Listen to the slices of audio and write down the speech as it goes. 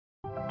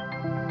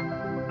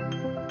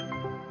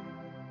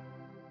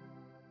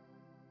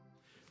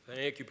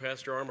Thank you,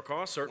 Pastor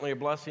Armacost. Certainly a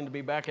blessing to be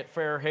back at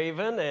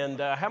Fairhaven. And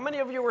how many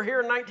of you were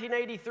here in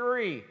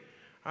 1983?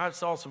 I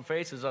saw some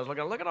faces. I was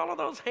looking, look at all of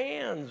those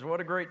hands.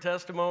 What a great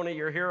testimony.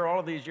 You're here all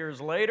of these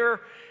years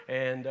later,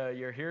 and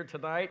you're here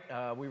tonight.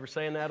 We were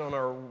saying that on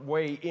our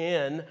way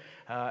in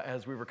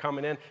as we were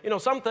coming in. You know,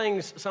 some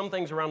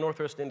things around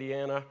Northwest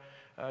Indiana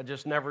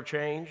just never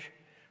change.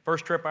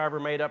 First trip I ever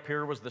made up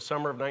here was the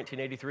summer of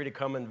 1983 to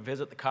come and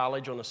visit the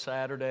college on a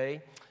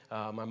Saturday.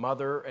 My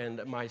mother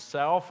and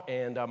myself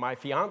and my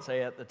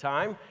fiance at the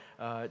time,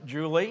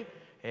 Julie.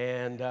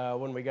 And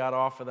when we got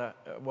off of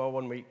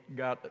when we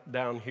got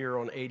down here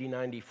on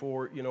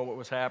 8094, you know what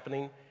was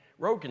happening?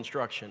 Road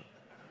construction.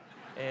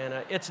 And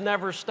it's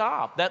never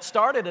stopped. That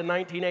started in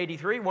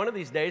 1983. One of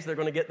these days, they're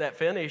going to get that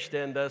finished.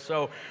 And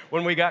so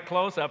when we got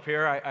close up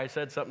here, I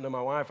said something to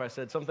my wife. I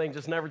said, some things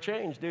just never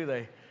change, do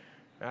they?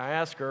 I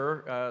asked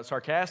her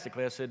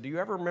sarcastically, I said, do you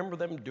ever remember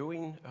them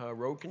doing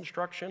road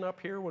construction up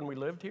here when we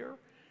lived here?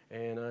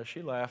 And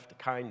she laughed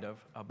kind of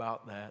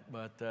about that.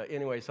 But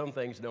anyway, some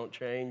things don't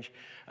change.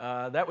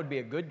 That would be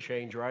a good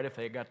change, right, if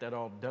they got that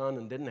all done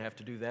and didn't have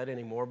to do that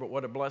anymore. But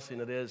what a blessing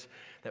it is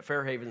that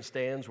Fairhaven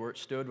stands where it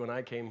stood when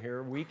I came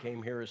here. We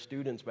came here as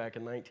students back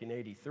in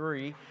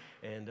 1983.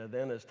 And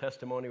then as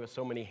testimony with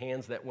so many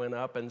hands that went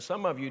up. And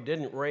some of you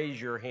didn't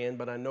raise your hand,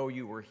 but I know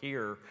you were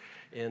here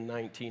in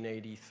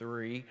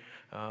 1983.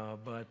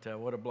 But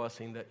what a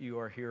blessing that you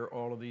are here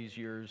all of these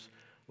years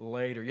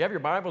later. You have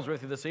your Bibles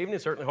with you this evening.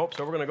 Certainly hope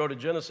so. We're going to go to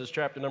Genesis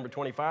chapter number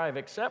 25,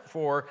 except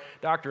for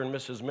Dr. and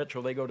Mrs.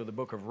 Mitchell. They go to the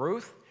book of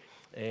Ruth.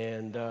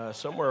 And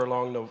somewhere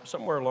along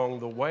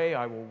the way,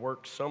 I will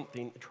work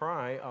something.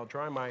 I'll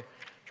try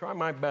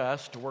my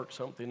best to work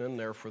something in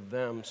there for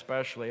them,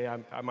 especially.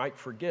 I might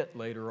forget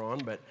later on,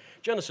 but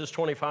Genesis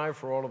 25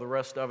 for all of the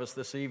rest of us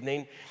this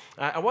evening.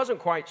 I wasn't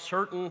quite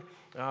certain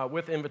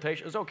with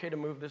invitation. It's okay to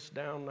move this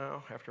down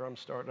now after I'm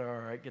starting. All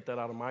right, get that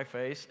out of my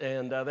face.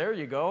 And there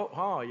you go.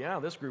 Oh,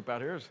 yeah, this group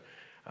out here is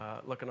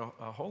looking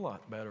a whole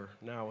lot better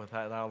now with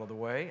that out of the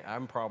way.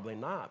 I'm probably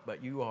not,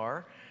 but you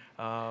are.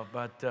 Now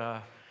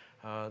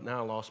I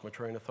lost my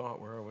train of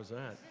thought where I was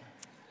at.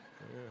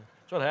 Yeah.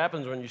 That's what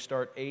happens when you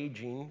start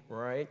aging,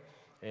 right?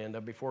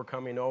 And before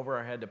coming over,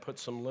 I had to put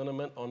some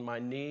liniment on my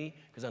knee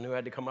because I knew I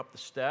had to come up the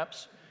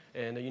steps.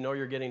 And you know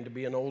you're getting to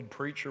be an old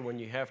preacher when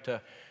you have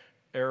to,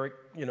 Eric,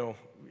 you know,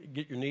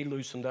 get your knee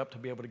loosened up to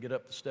be able to get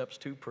up the steps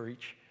to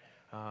preach.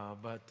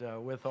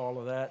 But with all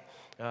of that,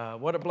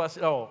 what a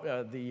blessing.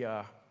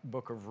 The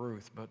book of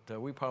Ruth.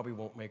 But we probably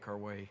won't make our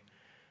way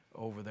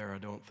over there, I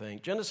don't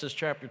think. Genesis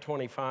chapter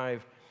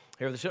 25.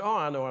 Here they said,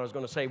 I know what I was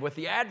going to say. With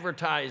the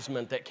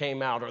advertisement that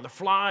came out, or the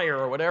flyer,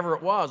 or whatever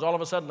it was, all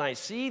of a sudden I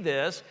see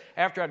this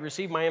after I'd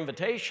received my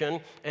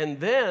invitation, and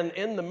then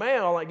in the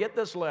mail I get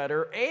this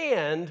letter,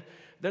 and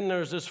then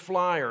there's this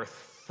flyer,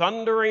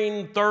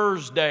 Thundering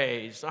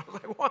Thursdays. I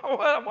was like,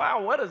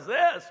 wow, what is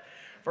this?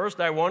 First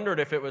I wondered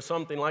if it was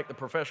something like the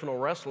professional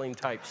wrestling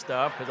type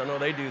stuff, because I know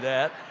they do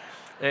that.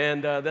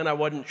 And then I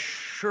wasn't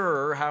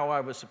sure how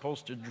I was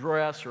supposed to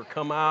dress or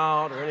come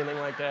out or anything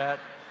like that.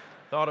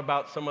 Thought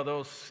about some of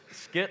those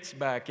skits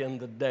back in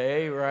the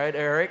day, right,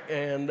 Eric?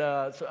 And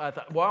so I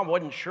thought, I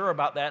wasn't sure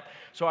about that.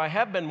 So I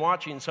have been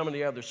watching some of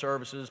the other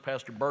services.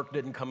 Pastor Burke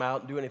didn't come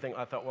out and do anything.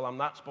 I thought, I'm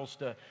not supposed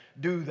to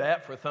do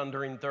that for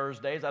Thundering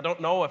Thursdays. I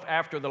don't know if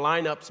after the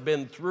lineup's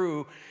been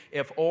through,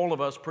 if all of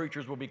us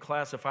preachers will be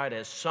classified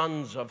as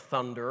sons of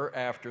thunder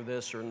after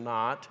this or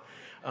not.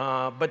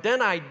 But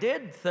then I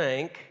did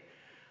think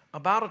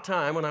about a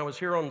time when I was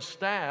here on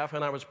staff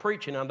and I was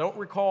preaching. I don't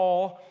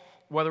recall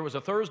whether it was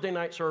a Thursday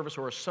night service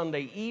or a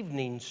Sunday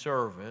evening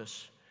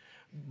service,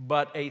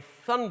 but a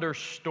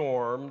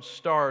thunderstorm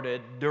started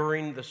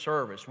during the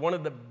service. One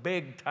of the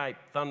big type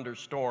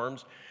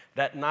thunderstorms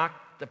that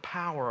knocked the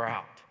power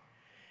out.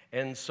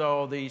 And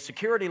so the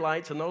security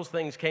lights and those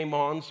things came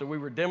on, so we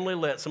were dimly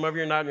lit. Some of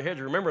you are nodding your heads.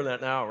 You remember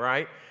that now,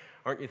 right?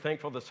 Aren't you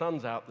thankful the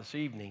sun's out this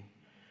evening?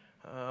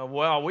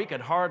 We could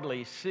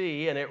hardly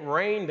see, and it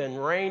rained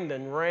and rained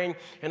and rained.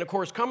 And of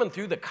course, coming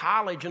through the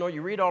college, you know,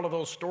 you read all of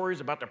those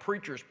stories about the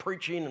preachers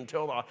preaching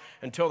until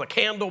the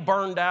candle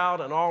burned out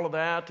and all of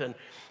that. And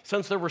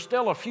since there were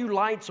still a few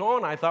lights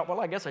on, I thought,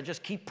 I guess I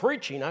just keep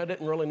preaching. I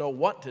didn't really know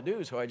what to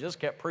do, so I just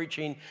kept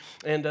preaching.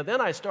 And then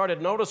I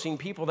started noticing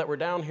people that were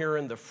down here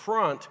in the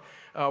front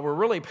were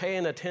really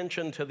paying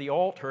attention to the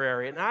altar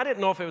area. And I didn't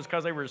know if it was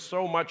because they were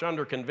so much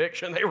under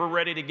conviction. They were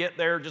ready to get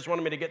there, just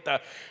wanted me to get the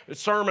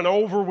sermon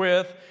over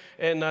with.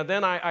 And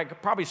then I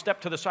probably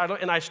stepped to the side,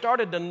 and I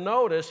started to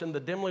notice in the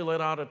dimly lit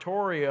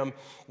auditorium,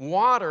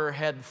 water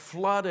had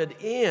flooded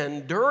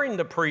in during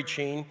the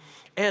preaching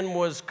and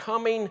was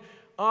coming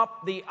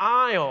up the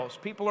aisles.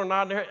 People are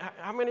not there.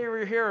 How many of you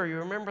are here? You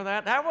remember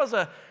that? That was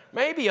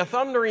maybe a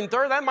thundering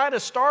third. That might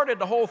have started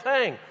the whole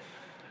thing.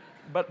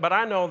 But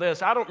I know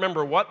this. I don't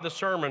remember what the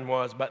sermon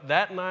was, but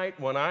that night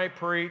when I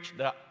preached,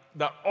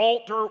 the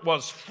altar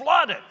was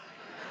flooded.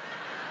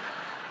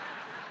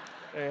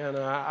 And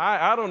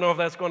I don't know if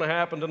that's going to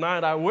happen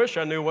tonight. I wish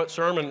I knew what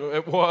sermon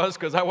it was,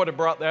 because I would have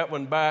brought that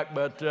one back.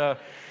 But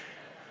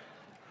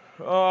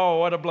Oh,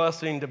 what a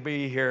blessing to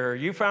be here.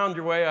 You found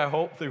your way, I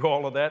hope, through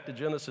all of that to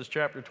Genesis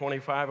chapter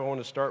 25. I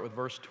want to start with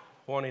verse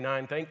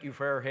 29. Thank you,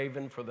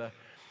 Fairhaven, for the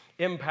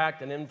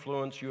impact and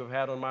influence you have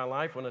had on my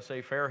life. When I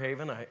say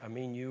Fairhaven, I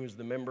mean you as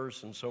the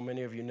members, and so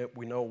many of you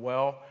we know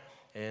well,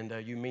 and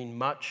you mean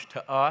much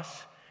to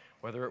us,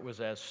 whether it was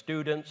as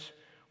students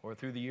or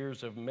through the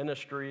years of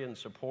ministry and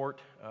support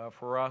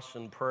for us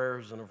and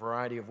prayers in a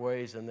variety of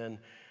ways, and then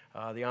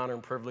the honor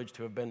and privilege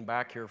to have been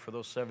back here for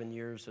those 7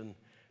 years and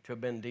to have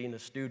been dean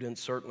of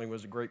students certainly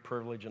was a great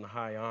privilege and a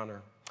high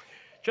honor.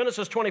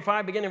 Genesis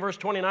 25, beginning verse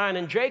 29,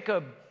 and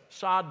Jacob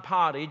sod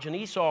pottage, and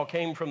Esau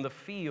came from the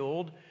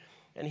field,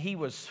 and he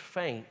was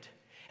faint.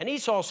 And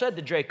Esau said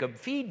to Jacob,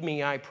 feed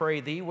me, I pray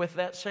thee, with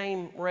that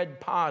same red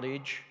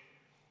pottage,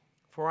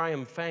 for I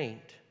am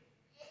faint.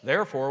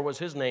 Therefore was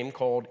his name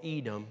called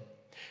Edom.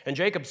 And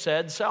Jacob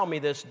said, sell me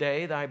this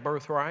day thy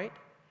birthright.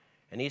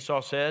 And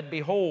Esau said,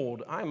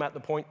 behold, I am at the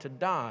point to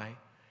die.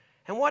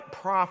 And what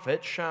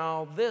profit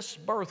shall this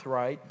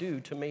birthright do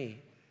to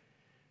me?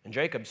 And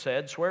Jacob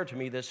said, swear to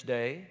me this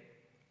day.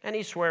 And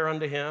he sware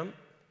unto him.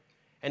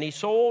 And he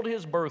sold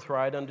his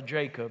birthright unto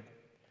Jacob.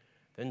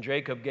 Then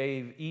Jacob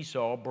gave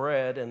Esau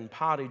bread and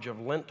pottage of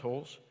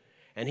lentils.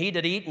 And he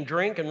did eat and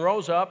drink and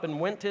rose up and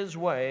went his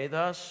way.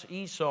 Thus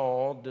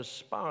Esau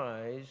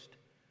despised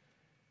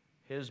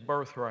his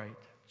birthright.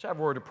 Let's have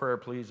a word of prayer,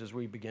 please, as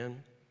we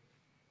begin.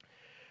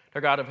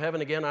 Dear God of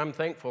heaven, again, I'm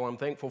thankful. I'm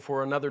thankful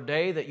for another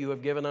day that you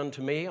have given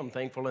unto me. I'm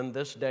thankful in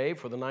this day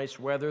for the nice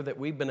weather that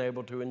we've been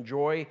able to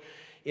enjoy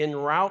en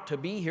route to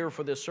be here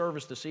for this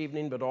service this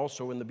evening, but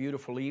also in the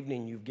beautiful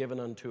evening you've given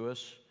unto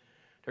us.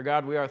 Dear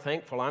God, we are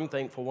thankful. I'm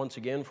thankful once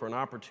again for an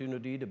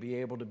opportunity to be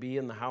able to be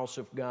in the house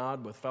of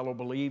God with fellow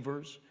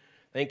believers.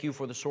 Thank you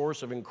for the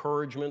source of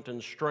encouragement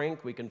and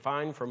strength we can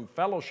find from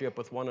fellowship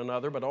with one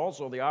another, but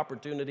also the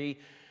opportunity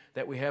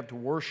that we have to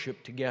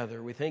worship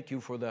together. We thank you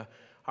for the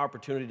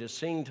opportunity to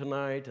sing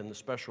tonight and the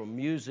special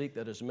music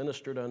that is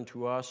ministered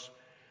unto us.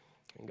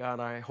 And God,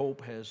 I hope,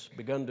 has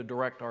begun to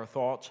direct our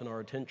thoughts and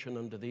our attention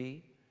unto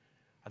Thee.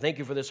 I thank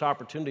you for this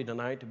opportunity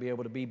tonight to be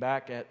able to be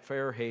back at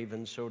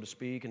Fairhaven, so to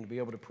speak, and to be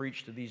able to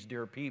preach to these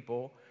dear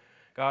people.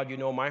 God, you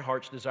know my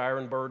heart's desire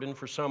and burden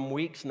for some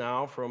weeks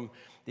now from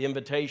the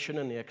invitation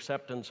and the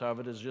acceptance of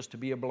it is just to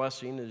be a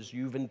blessing as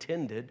you've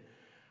intended.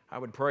 I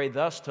would pray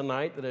thus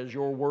tonight that as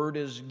your word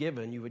is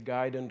given, you would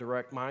guide and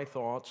direct my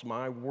thoughts,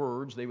 my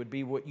words. They would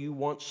be what you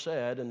once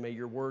said, and may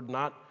your word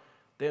not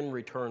then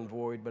return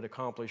void, but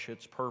accomplish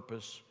its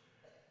purpose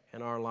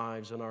in our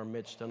lives, in our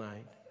midst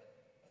tonight.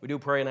 We do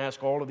pray and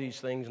ask all of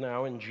these things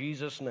now in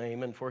Jesus'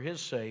 name and for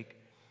his sake.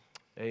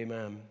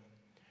 Amen.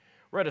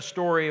 Read a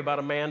story about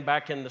a man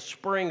back in the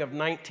spring of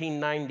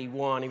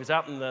 1991. He was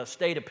out in the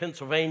state of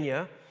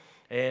Pennsylvania,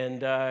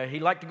 and he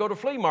liked to go to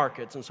flea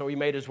markets, and so he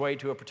made his way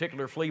to a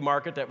particular flea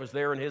market that was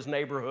there in his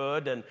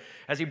neighborhood. And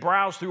as he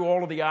browsed through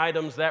all of the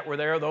items that were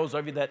there, those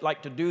of you that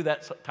like to do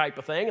that type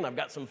of thing, and I've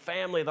got some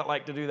family that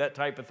like to do that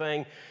type of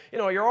thing, you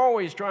know, you're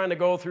always trying to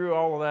go through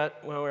all of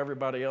that, well,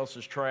 everybody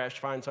else's trash,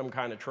 find some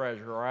kind of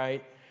treasure,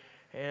 right?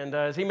 And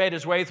as he made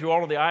his way through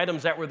all of the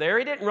items that were there,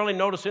 he didn't really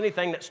notice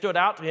anything that stood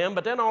out to him.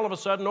 But then all of a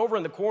sudden, over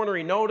in the corner,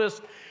 he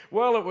noticed,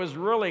 well, it was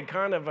really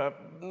kind of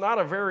not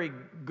a very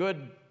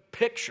good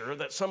picture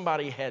that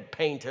somebody had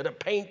painted, a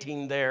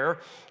painting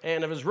there.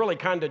 And it was really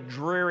kind of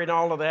dreary and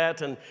all of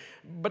that.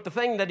 But the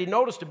thing that he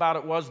noticed about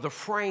it was the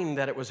frame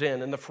that it was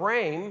in. And the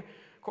frame,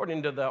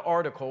 according to the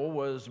article,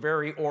 was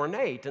very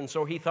ornate. And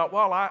so he thought,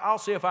 well, I'll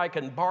see if I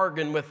can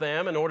bargain with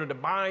them in order to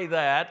buy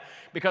that,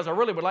 because I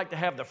really would like to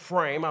have the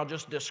frame. I'll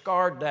just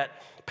discard that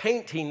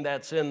painting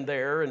that's in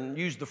there and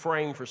use the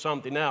frame for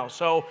something else.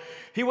 So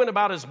he went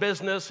about his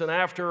business, and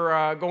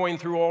after going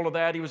through all of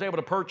that, he was able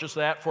to purchase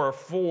that for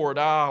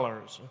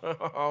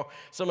 $4.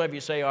 Some of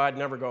you say, oh, I'd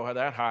never go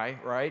that high,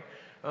 right?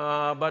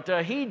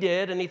 But he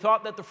did, and he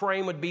thought that the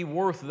frame would be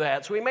worth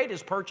that. So he made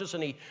his purchase,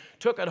 and he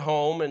took it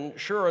home, and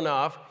sure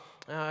enough,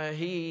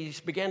 he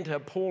began to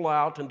pull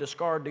out and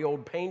discard the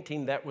old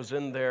painting that was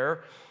in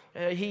there.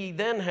 He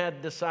then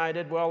had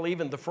decided, well,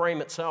 even the frame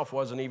itself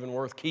wasn't even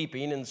worth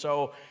keeping, and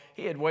so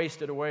he had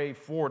wasted away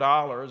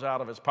 $4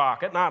 out of his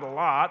pocket. Not a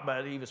lot,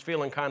 but he was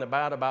feeling kind of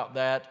bad about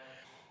that.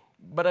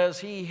 But as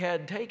he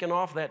had taken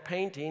off that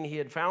painting, he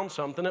had found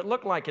something. It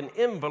looked like an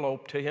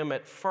envelope to him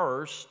at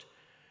first,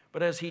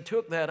 but as he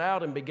took that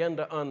out and began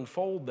to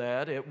unfold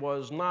that, it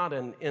was not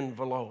an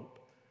envelope.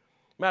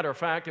 Matter of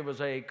fact, it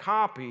was a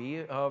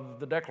copy of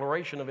the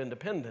Declaration of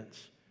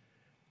Independence.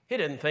 He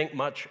didn't think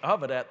much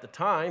of it at the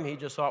time. He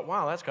just thought,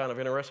 wow, that's kind of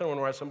interesting. I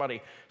wonder why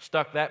somebody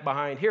stuck that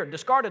behind here.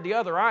 Discarded the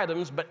other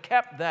items, but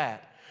kept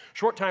that.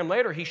 Short time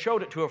later, he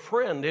showed it to a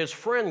friend. His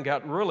friend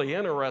got really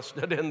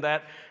interested in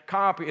that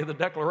copy of the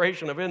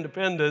Declaration of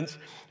Independence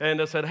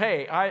and said,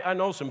 hey, I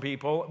know some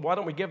people. Why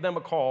don't we give them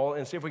a call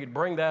and see if we could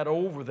bring that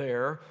over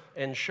there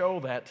and show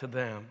that to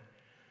them?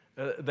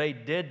 They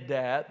did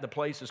that. The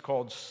place is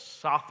called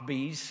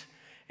Sotheby's.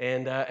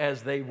 And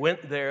as they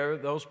went there,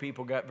 those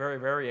people got very,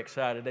 very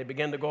excited. They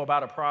began to go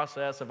about a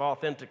process of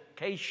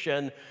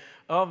authentication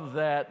of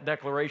that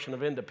Declaration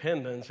of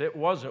Independence, it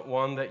wasn't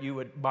one that you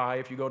would buy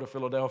if you go to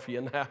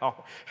Philadelphia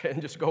now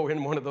and just go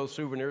in one of those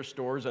souvenir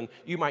stores, and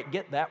you might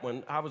get that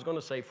one. I was going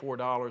to say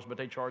 $4, but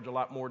they charge a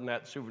lot more than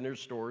that in souvenir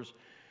stores.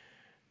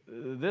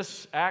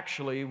 This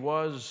actually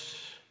was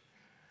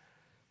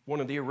one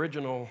of the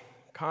original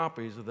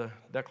copies of the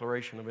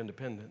Declaration of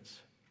Independence.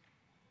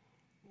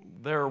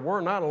 There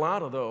were not a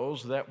lot of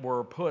those that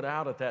were put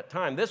out at that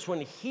time. This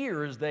one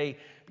here, as they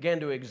began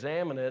to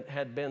examine it,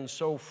 had been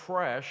so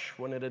fresh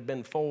when it had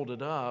been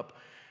folded up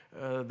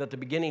that the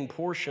beginning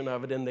portion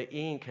of it in the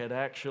ink had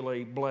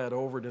actually bled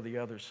over to the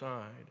other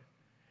side.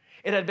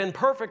 It had been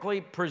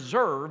perfectly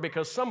preserved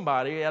because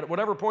somebody at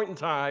whatever point in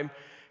time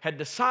had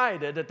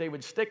decided that they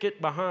would stick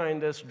it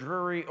behind this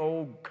dreary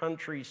old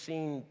country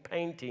scene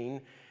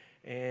painting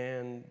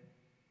and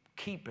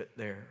keep it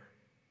there.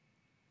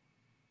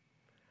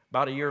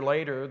 About a year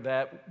later,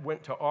 that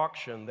went to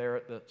auction there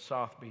at the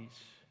Sotheby's.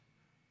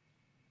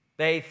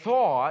 They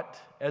thought,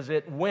 as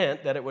it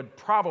went, that it would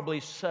probably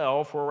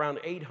sell for around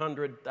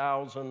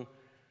 $800,000.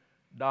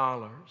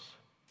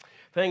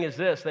 Thing is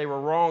this, they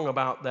were wrong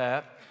about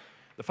that.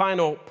 The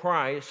final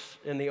price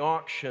in the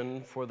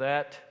auction for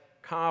that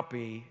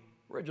copy,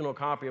 original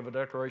copy of a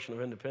Declaration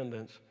of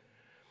Independence,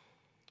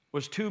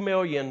 was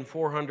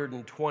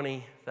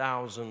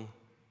 $2,420,000.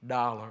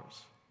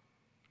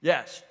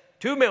 Yes,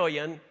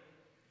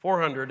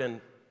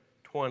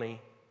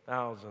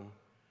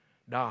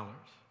 $2,420,000.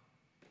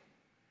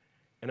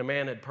 And a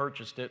man had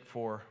purchased it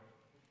for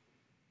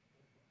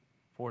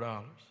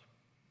 $4.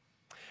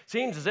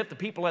 Seems as if the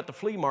people at the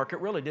flea market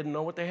really didn't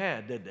know what they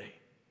had, did they?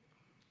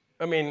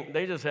 I mean,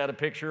 they just had a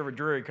picture of a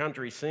dreary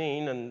country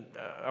scene and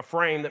a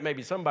frame that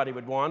maybe somebody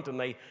would want, and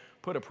they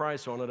put a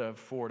price on it of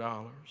 $4.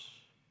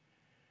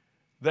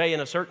 They,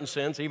 in a certain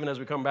sense, even as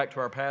we come back to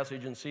our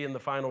passage and see in the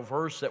final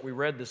verse that we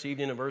read this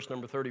evening in verse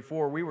number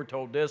 34, we were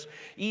told this: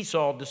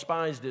 Esau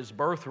despised his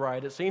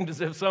birthright. It seemed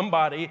as if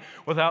somebody,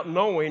 without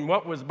knowing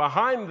what was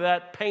behind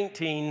that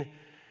painting,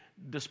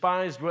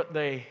 despised what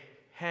they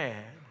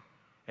had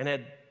and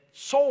had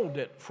sold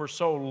it for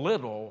so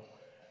little,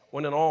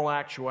 when in all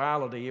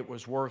actuality it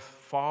was worth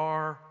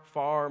far,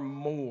 far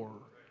more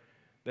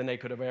than they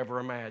could have ever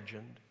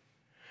imagined.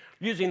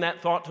 Using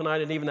that thought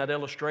tonight and even that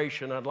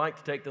illustration, I'd like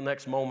to take the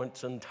next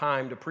moments and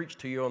time to preach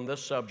to you on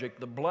this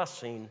subject, the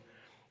blessing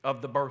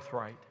of the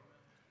birthright.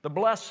 The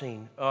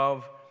blessing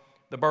of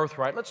the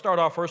birthright. Let's start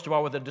off, first of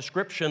all, with a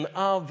description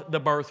of the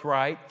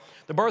birthright.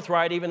 The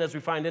birthright, even as we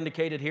find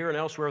indicated here and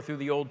elsewhere through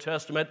the Old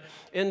Testament,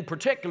 in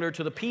particular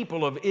to the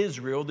people of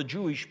Israel, the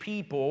Jewish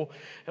people,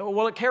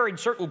 well, it carried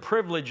certain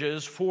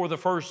privileges for the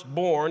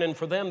firstborn, and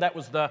for them that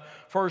was the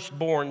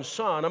firstborn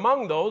son.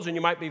 Among those, and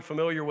you might be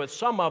familiar with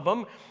some of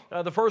them,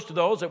 the first of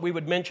those that we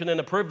would mention in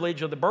the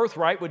privilege of the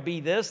birthright would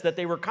be this, that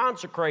they were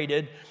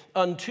consecrated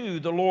unto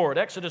the Lord.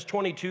 Exodus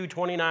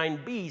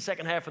 22:29b,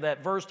 second half of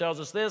that verse tells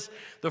us this: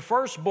 the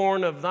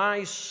firstborn of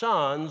thy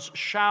sons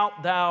shalt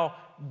thou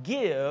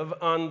give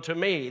unto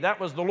me. That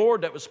was the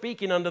Lord that was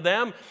speaking unto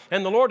them,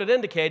 and the Lord had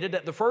indicated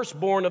that the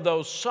firstborn of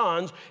those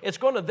sons, it's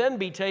going to then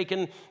be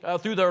taken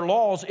through their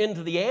laws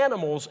into the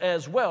animals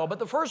as well. But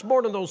the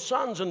firstborn of those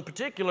sons in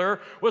particular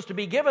was to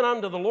be given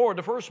unto the Lord.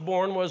 The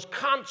firstborn was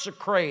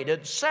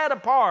consecrated, set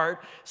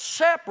apart,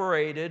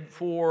 separated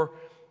for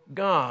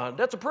God.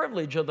 That's a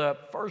privilege of the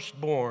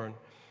firstborn.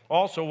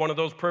 Also, one of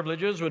those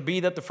privileges would be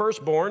that the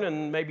firstborn,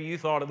 and maybe you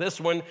thought of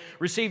this one,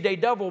 received a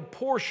double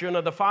portion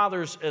of the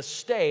father's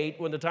estate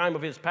when the time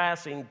of his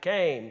passing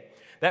came.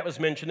 That was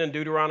mentioned in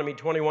Deuteronomy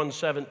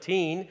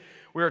 21:17.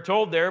 We are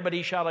told there, but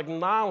he shall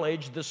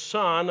acknowledge the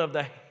son of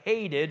the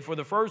hated for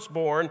the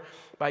firstborn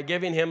by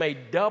giving him a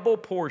double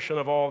portion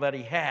of all that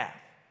he hath.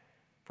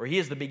 For he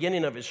is the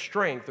beginning of his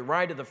strength. The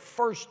right of the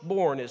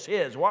firstborn is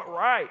his. What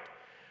right?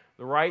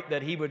 The right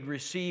that he would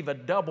receive a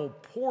double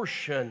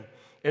portion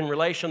in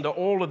relation to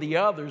all of the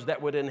others that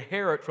would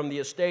inherit from the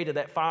estate of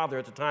that father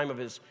at the time of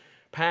his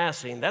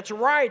passing. That's a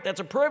right.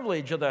 That's a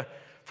privilege of the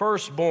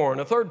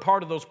firstborn. A third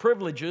part of those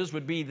privileges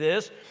would be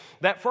this: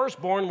 that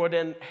firstborn would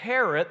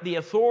inherit the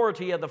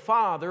authority of the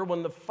father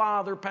when the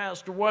father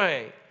passed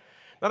away.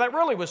 Now, that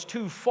really was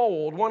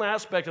twofold. One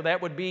aspect of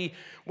that would be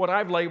what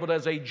I've labeled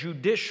as a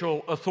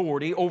judicial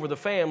authority over the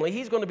family.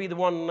 He's going to be the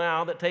one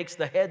now that takes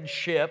the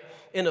headship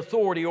in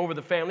authority over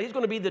the family. He's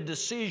going to be the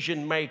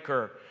decision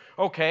maker.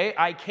 Okay,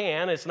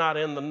 it's not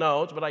in the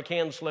notes, but I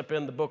can slip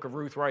in the book of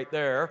Ruth right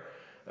there.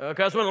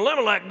 Because when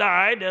Elimelech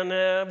died, and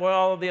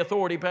the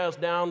authority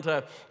passed down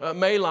to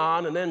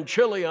Mahlon and then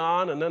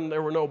Chilion, and then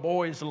there were no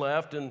boys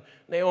left, and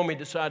Naomi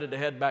decided to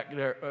head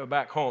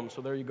back home.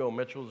 So there you go,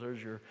 Mitchells,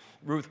 there's your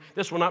Ruth.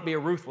 This will not be a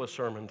ruthless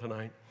sermon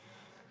tonight.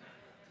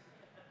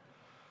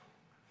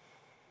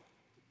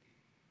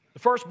 The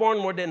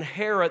firstborn would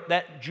inherit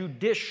that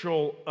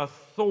judicial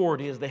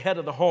authority as the head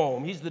of the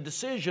home. He's the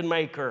decision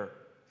maker.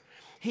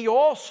 He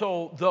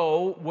also,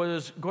 though,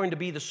 was going to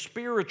be the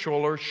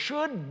spiritual, or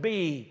should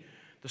be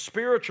the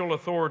spiritual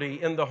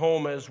authority in the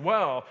home as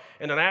well,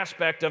 and an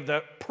aspect of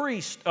the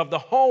priest of the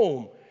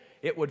home.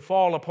 it would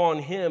fall upon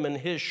him and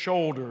his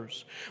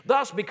shoulders.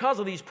 Thus, because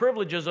of these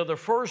privileges of the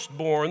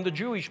firstborn, the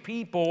Jewish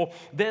people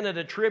then had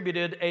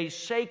attributed a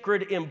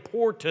sacred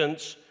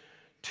importance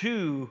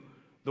to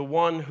the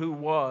one who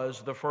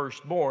was the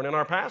firstborn. In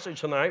our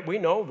passage tonight, we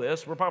know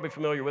this. We're probably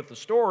familiar with the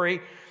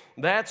story.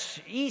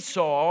 That's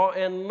Esau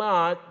and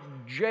not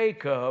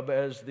Jacob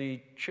as the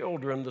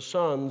children, the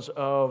sons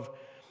of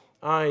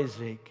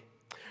Isaac.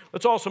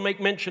 Let's also make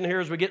mention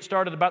here as we get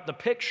started about the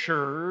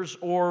pictures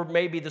or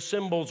maybe the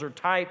symbols or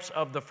types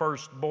of the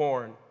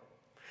firstborn.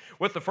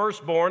 With the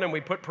firstborn, and we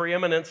put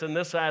preeminence in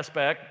this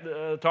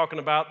aspect, talking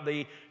about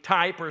the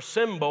type or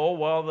symbol,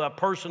 well, the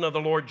person of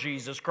the Lord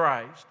Jesus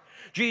Christ.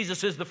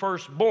 Jesus is the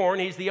firstborn.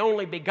 He's the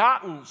only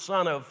begotten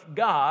Son of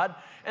God,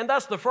 and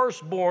thus the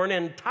firstborn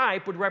in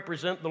type would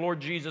represent the Lord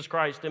Jesus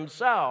Christ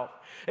himself.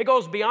 It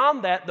goes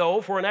beyond that,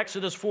 though, for in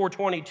Exodus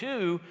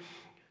 4:22,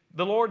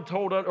 the Lord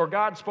told, or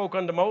God spoke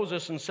unto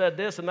Moses and said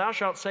this, and thou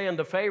shalt say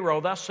unto Pharaoh,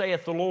 thus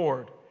saith the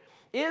Lord,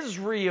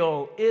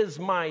 Israel is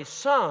my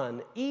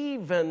son,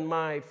 even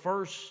my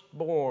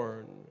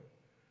firstborn.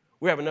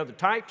 We have another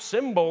type,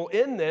 symbol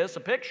in this,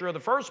 a picture of the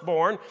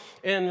firstborn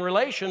in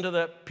relation to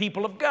the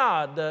people of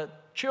God, the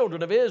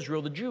children of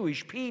Israel, the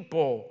Jewish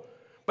people.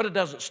 But it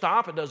doesn't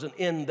stop, it doesn't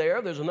end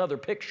there. There's another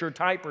picture,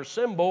 type, or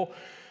symbol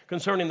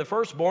concerning the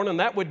firstborn, and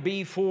that would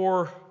be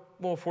for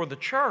the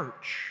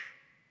church.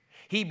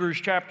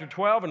 Hebrews chapter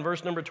 12 and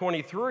verse number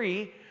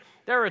 23,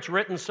 there it's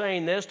written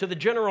saying this, to the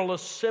general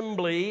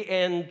assembly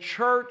and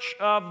church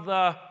of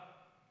the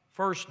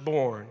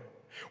firstborn,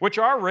 which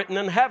are written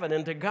in heaven,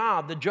 and to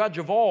God, the judge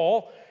of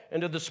all,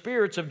 and to the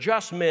spirits of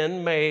just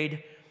men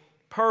made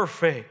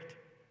perfect.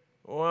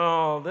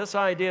 Well, this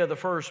idea of the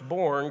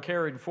firstborn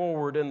carried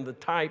forward in the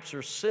types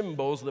or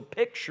symbols, the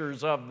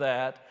pictures of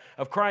that,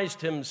 of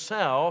Christ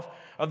himself,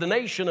 of the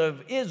nation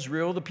of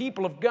Israel, the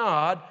people of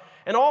God,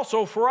 and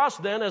also for us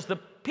then as the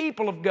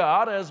people of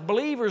God, as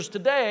believers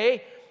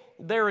today,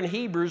 there in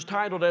Hebrews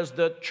titled as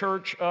the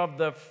church of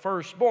the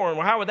firstborn.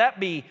 Well, how would that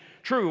be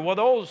true? Well,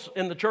 those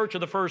in the church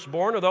of the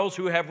firstborn are those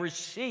who have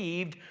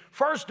received,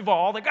 first of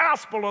all, the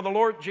gospel of the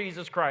Lord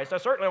Jesus Christ. I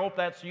certainly hope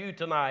that's you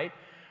tonight.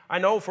 I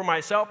know for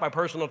myself, my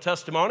personal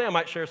testimony, I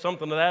might share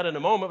something of that in a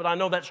moment, but I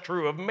know that's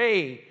true of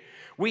me.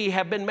 We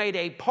have been made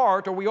a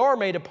part, or we are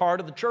made a part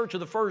of the church of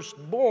the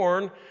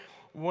firstborn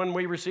when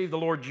we receive the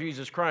Lord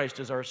Jesus Christ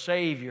as our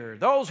Savior.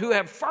 Those who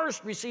have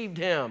first received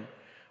him,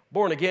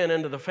 born again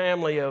into the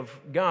family of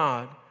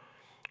God.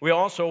 We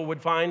also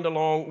would find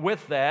along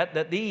with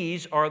that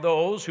these are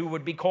those who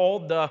would be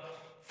called the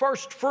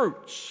first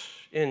fruits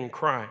in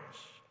Christ.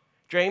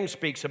 James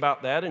speaks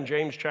about that in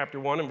James chapter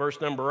 1 and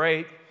verse number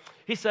 8.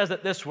 He says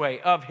it this way,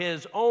 of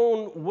his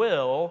own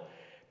will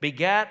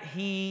begat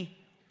he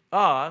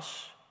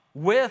us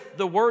with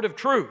the word of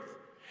truth,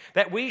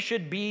 that we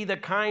should be the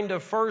kind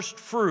of first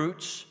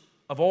fruits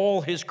of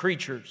all his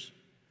creatures.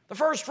 The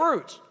first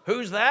fruits.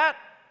 Who's that?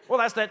 Well,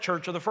 that's that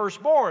church of the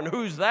firstborn.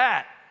 Who's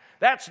that?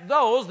 That's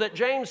those that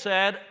James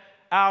said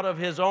out of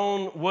his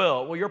own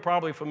will. Well, you're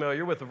probably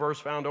familiar with the verse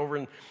found over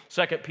in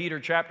 2 Peter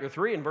chapter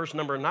 3 and verse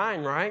number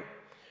 9, right?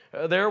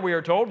 There we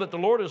are told that the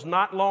Lord is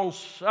not long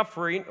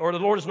suffering, or the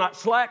Lord is not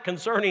slack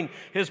concerning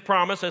his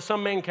promise, as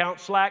some men count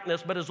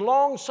slackness, but is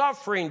long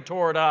suffering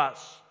toward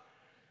us,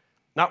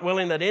 not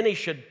willing that any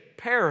should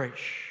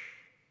perish,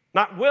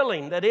 not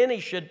willing that any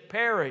should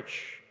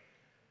perish,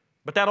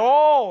 but that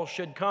all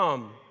should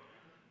come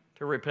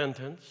to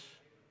repentance.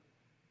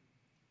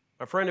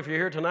 My friend, if you're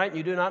here tonight and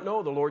you do not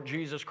know the Lord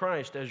Jesus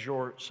Christ as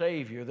your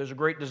Savior, there's a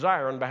great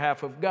desire on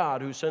behalf of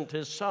God who sent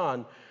his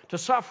Son to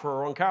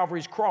suffer on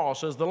Calvary's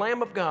cross as the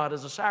Lamb of God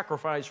as a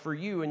sacrifice for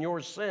you and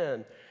your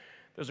sin.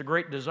 There's a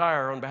great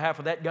desire on behalf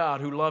of that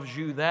God who loves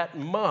you that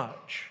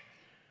much,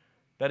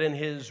 that in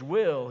his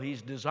will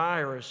he's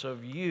desirous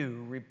of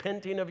you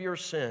repenting of your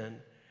sin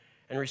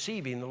and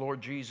receiving the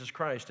Lord Jesus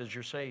Christ as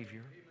your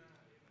Savior.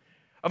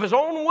 Of his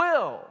own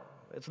will,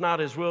 it's not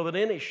his will that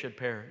any should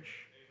perish.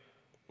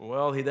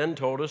 Well, he then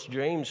told us,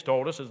 James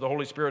told us, as the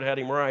Holy Spirit had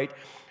him write,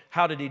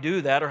 how did he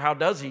do that, or how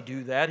does he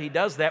do that? He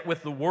does that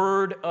with the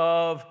word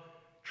of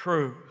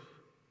truth.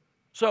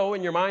 So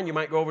in your mind, you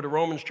might go over to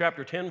Romans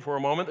chapter 10 for a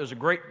moment. There's a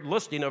great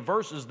listing of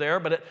verses there,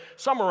 but it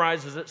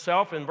summarizes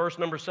itself in verse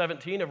number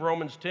 17 of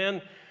Romans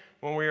 10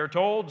 when we are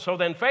told, so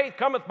then faith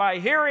cometh by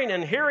hearing,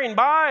 and hearing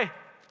by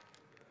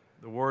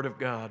the word of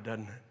God,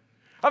 doesn't it?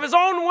 Of his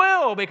own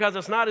will, because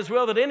it's not his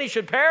will that any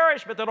should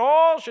perish, but that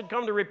all should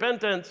come to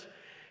repentance.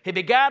 He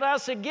begat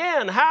us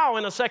again. How?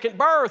 In a second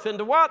birth.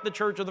 Into what? The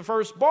church of the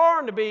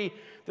firstborn, to be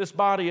this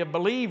body of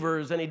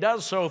believers. And he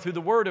does so through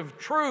the word of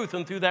truth,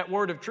 and through that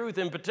word of truth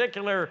in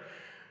particular,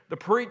 the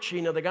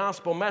preaching of the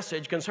gospel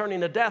message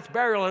concerning the death,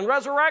 burial, and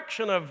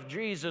resurrection of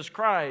Jesus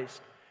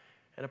Christ.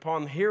 And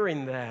upon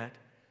hearing that,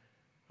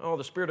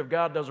 the Spirit of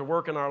God does a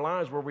work in our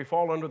lives where we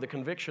fall under the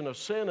conviction of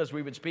sin, as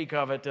we would speak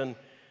of it, and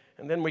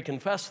then we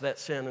confess that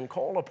sin and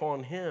call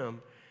upon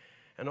him.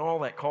 And all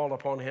that call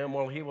upon him,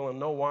 well, he will in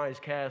no wise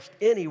cast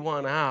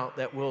anyone out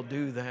that will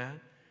do that.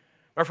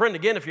 My friend,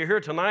 again, if you're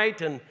here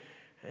tonight and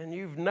and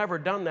you've never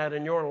done that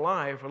in your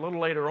life, a little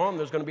later on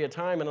there's going to be a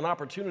time and an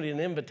opportunity, an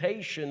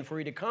invitation for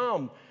you to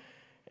come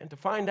and to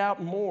find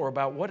out more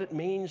about what it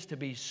means to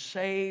be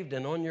saved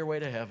and on your way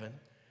to heaven.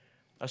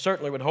 I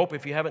certainly would hope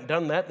if you haven't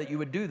done that you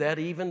would do that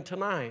even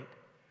tonight.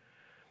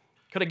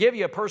 Could I give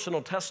you a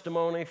personal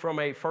testimony from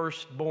a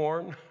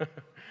firstborn?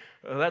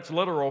 That's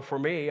literal for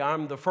me.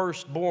 I'm the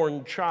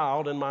firstborn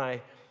child in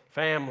my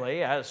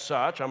family. As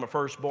such, I'm a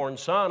firstborn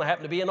son. I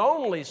happen to be an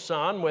only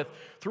son with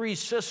 3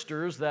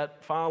 sisters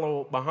that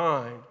follow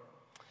behind.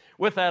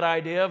 With that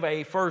idea of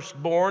a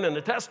firstborn and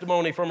a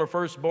testimony from a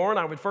firstborn,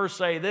 I would first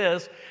say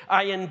this: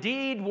 I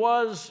indeed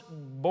was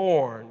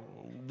born.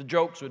 The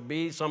jokes would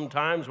be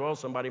sometimes, well,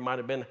 somebody might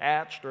have been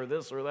hatched or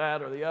this or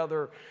that or the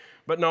other.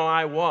 But no,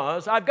 I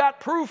was. I've got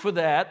proof of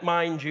that,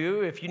 mind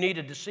you, if you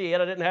needed to see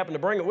it. I didn't happen to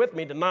bring it with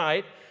me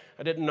tonight.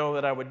 I didn't know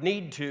that I would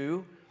need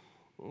to.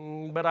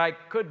 But I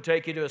could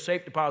take you to a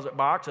safe deposit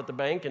box at the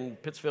bank in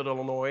Pittsfield,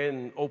 Illinois,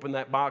 and open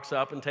that box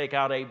up and take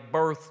out a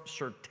birth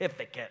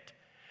certificate.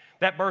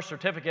 That birth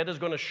certificate is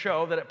going to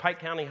show that at Pike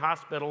County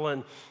Hospital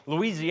in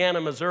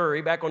Louisiana,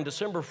 Missouri, back on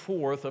December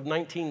 4th of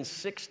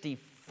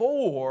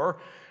 1964,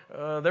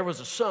 there was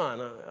a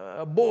son,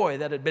 a boy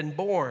that had been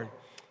born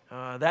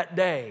that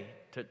day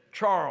to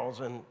Charles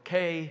and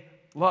Kay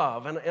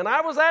Love. And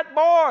I was that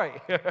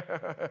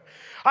boy.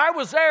 I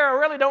was there. I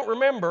really don't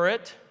remember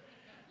it.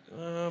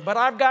 But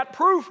I've got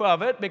proof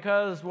of it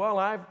because, well,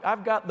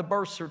 I've got the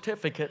birth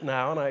certificate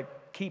now, and I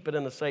keep it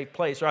in a safe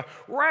place. A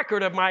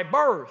record of my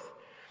birth.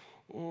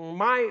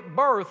 My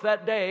birth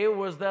that day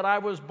was that I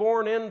was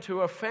born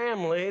into a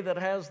family that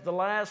has the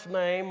last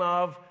name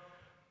of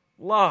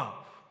Love.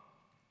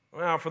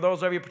 Now, for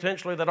those of you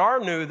potentially that are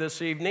new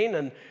this evening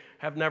and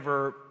have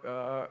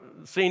never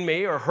seen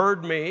me or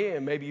heard me,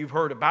 and maybe you've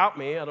heard about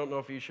me, I don't know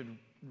if you should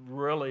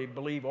really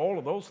believe all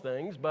of those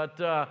things, but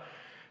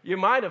you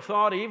might have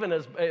thought even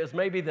as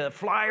maybe the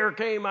flyer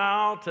came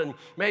out and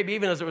maybe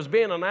even as it was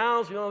being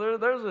announced, you know,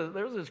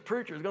 there's this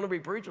preacher who's going to be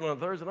preaching on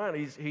Thursday night.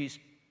 He's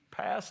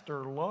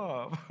Pastor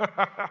Love. Go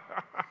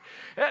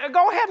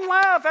ahead and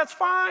laugh, that's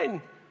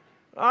fine.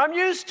 I'm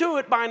used to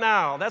it by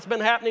now. That's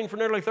been happening for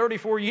nearly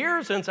 34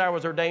 years since I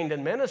was ordained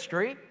in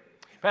ministry.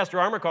 Pastor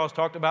Armacross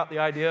talked about the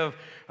idea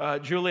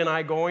of Julie and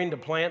I going to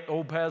plant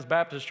Old Paths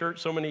Baptist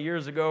Church so many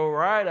years ago,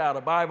 right out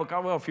of Bible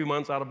college, well, a few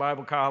months out of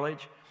Bible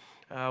college.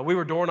 We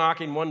were door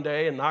knocking one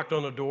day and knocked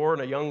on the door,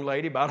 and a young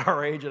lady about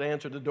our age had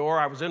answered the door.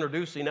 I was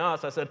introducing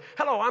us. I said,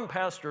 "Hello, I'm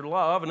Pastor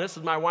Love, and this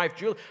is my wife,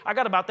 Julie." I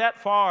got about that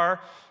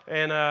far,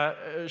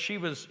 and she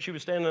was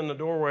standing in the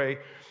doorway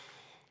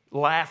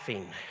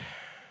laughing.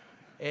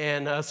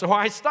 And so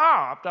I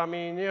stopped. I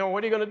mean, you know,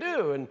 what are you going to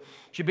do? And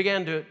she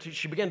began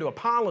to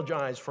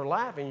apologize for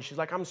laughing. She's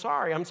like, I'm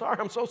sorry, I'm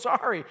so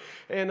sorry.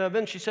 And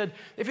then she said,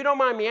 "If you don't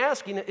mind me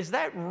asking, is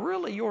that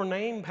really your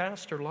name,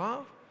 Pastor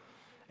Love?"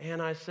 And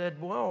I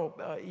said, "Well,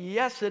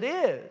 yes, it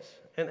is."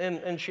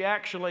 And she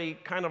actually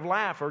kind of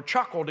laughed or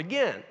chuckled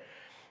again.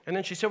 And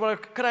then she said, "Well,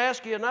 could I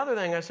ask you another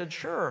thing?" I said,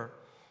 "Sure."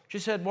 She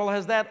said, "Well,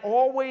 has that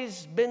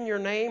always been your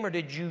name, or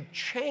did you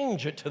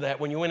change it to that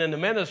when you went into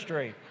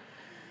ministry?"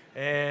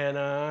 And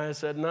I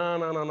said,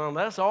 no,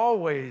 that's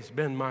always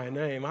been my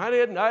name.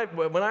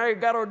 When I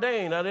got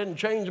ordained, I didn't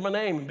change my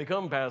name and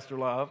become Pastor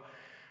Love.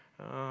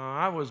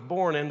 I was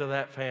born into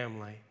that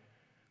family.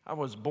 I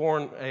was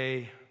born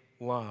a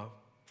Love.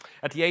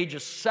 At the age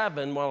of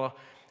 7, while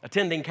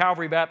attending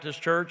Calvary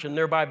Baptist Church in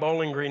nearby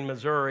Bowling Green,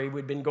 Missouri,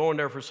 we'd been going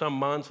there for some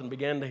months and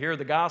began to hear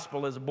the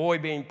gospel as a boy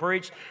being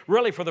preached,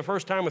 really for the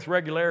first time with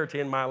regularity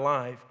in my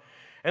life.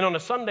 And on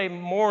a Sunday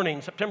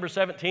morning, September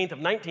 17th of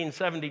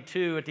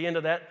 1972, at the end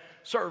of that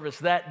service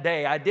that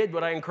day, I did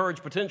what I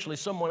encourage potentially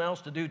someone else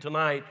to do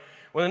tonight.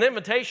 When an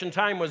invitation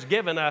time was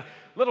given, a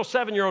little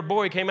 7-year-old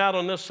boy came out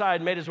on this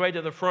side, made his way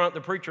to the front. The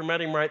preacher met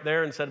him right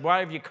there and said, "Why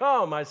have you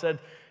come?" I said,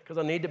 "Because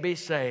I need to be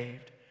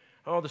saved."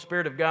 Oh, the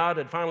Spirit of God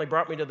had finally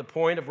brought me to the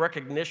point of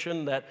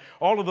recognition that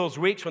all of those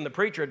weeks when the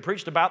preacher had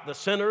preached about the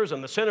sinners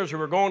and the sinners who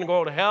were going to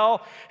go to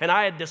hell, and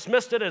I had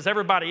dismissed it as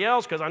everybody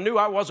else because I knew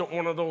I wasn't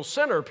one of those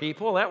sinner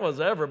people. That was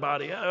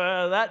everybody.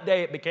 That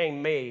day it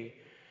became me.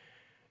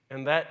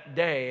 And that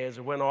day, as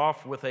I went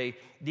off with a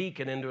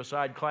deacon into a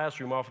side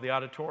classroom off the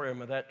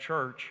auditorium of that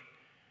church,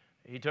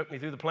 he took me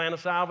through the plan of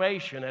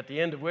salvation, at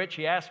the end of which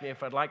he asked me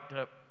if I'd like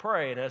to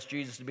pray and ask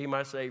Jesus to be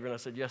my Savior. And I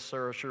said, "Yes,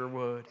 sir, I sure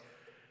would."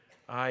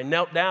 I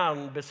knelt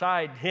down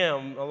beside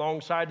him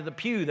alongside of the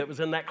pew that was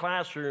in that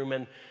classroom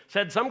and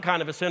said some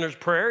kind of a sinner's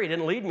prayer. He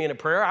didn't lead me in a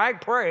prayer. I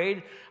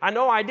prayed. I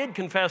know I did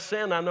confess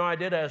sin. I know I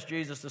did ask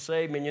Jesus to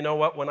save me. And you know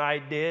what? When I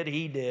did,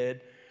 he did,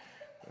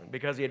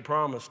 because he had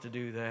promised to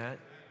do that.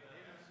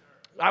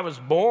 I was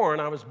born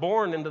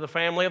into the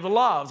family of the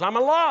Loves. I'm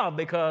a Love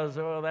because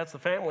that's the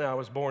family I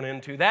was born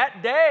into.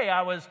 That day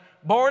I was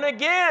born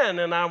again,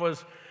 and I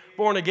was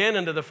born again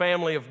into the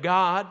family of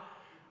God.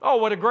 Oh,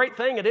 what a great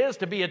thing it is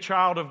to be a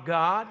child of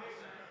God.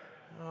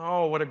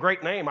 Oh, what a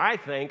great name I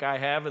think I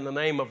have in the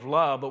name of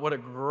Love, but what a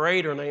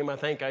greater name I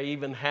think I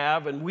even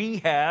have, and we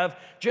have,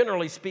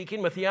 generally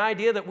speaking, with the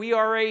idea that we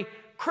are a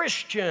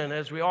Christian,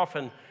 as we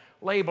often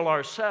label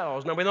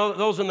ourselves. Now, we know that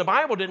those in the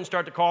Bible didn't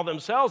start to call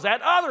themselves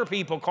that. Other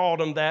people called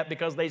them that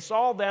because they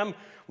saw them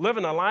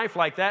living a life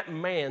like that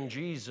man,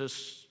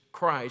 Jesus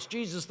Christ,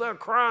 Jesus the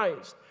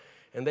Christ.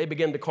 And they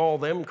began to call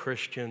them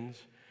Christians.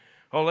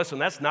 Oh, listen,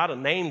 that's not a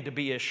name to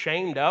be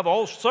ashamed of.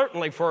 Oh,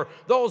 certainly for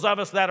those of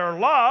us that are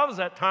loves,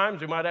 at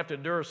times we might have to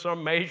endure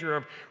some measure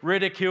of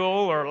ridicule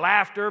or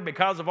laughter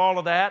because of all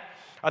of that.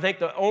 I think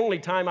the only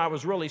time I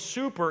was really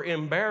super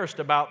embarrassed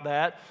about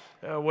that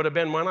would have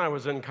been when I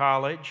was in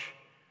college.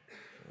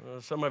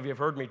 Some of you have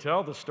heard me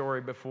tell the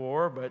story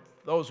before, but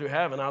those who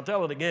haven't, I'll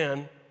tell it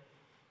again.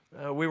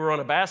 We were on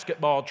a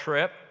basketball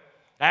trip.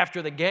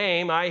 After the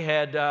game, I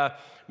had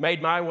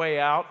made my way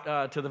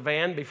out to the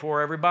van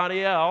before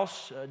everybody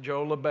else,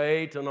 Joe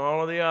LeBate and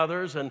all of the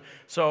others. And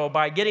so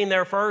by getting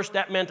there first,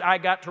 that meant I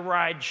got to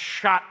ride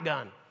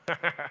shotgun.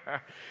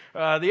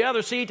 The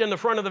other seat in the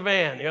front of the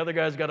van, the other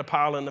guy's got a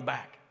pile in the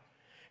back.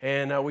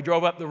 And we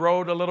drove up the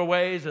road a little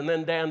ways, and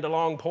then Dan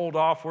DeLong pulled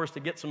off for us to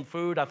get some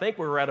food. I think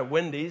we were at a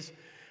Wendy's.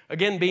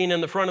 Again, being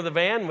in the front of the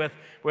van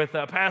with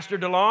Pastor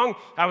DeLong,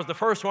 I was the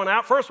first one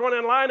out, first one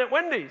in line at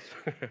Wendy's.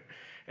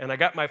 And I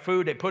got my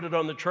food, they put it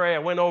on the tray. I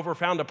went over,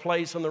 found a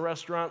place in the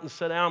restaurant and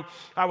sat down.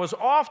 I was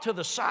off to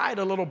the side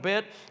a little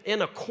bit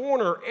in a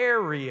corner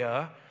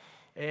area,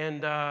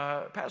 and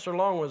Pastor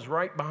Long was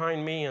right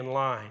behind me in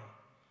line.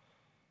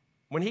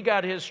 When he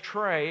got his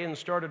tray and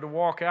started to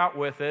walk out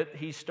with it,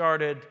 he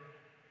started,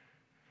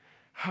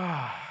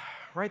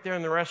 right there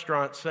in the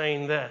restaurant,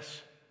 saying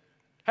this,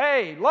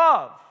 "Hey,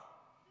 love,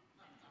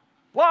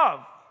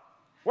 love,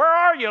 where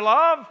are you,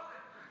 love?"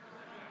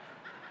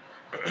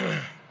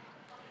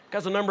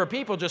 Because a number of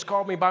people just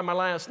called me by my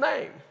last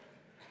name.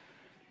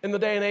 In the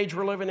day and age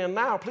we're living in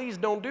now, please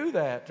don't do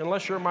that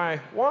unless you're my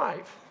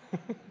wife.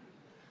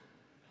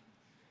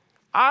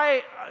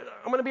 I'm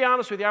going to be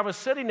honest with you. I was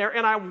sitting there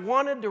and I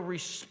wanted to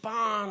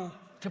respond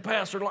to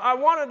Pastor Long. I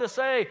wanted to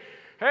say,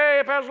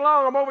 "Hey, Pastor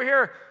Long, I'm over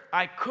here."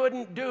 I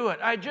couldn't do it.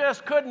 I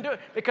just couldn't do it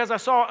because I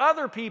saw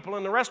other people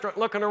in the restaurant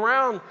looking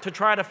around to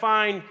try to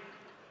find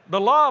the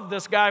love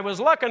this guy was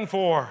looking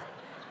for.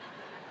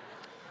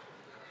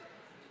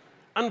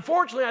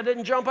 Unfortunately, I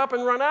didn't jump up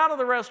and run out of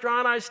the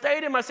restaurant. I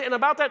stayed in my seat, and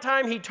about that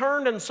time, he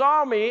turned and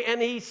saw me, and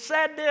he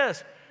said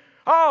this,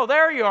 "Oh,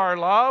 there you are,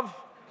 love,"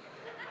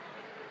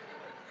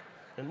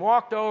 and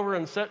walked over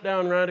and sat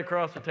down right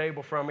across the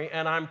table from me,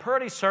 and I'm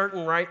pretty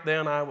certain right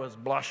then I was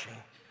blushing.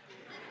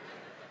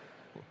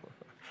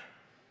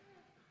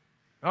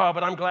 Oh,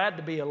 but I'm glad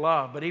to be a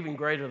love, but even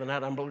greater than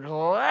that, I'm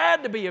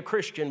glad to be a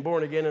Christian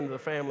born again into the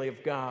family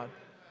of God.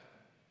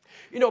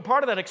 You know,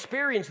 part of that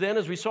experience then,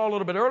 as we saw a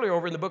little bit earlier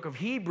over in the book of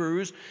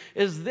Hebrews,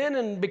 is then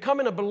in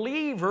becoming a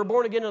believer,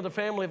 born again into the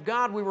family of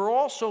God, we were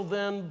also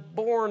then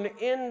born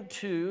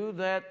into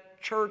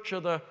that church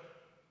of the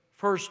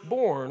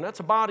firstborn.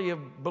 That's a body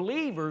of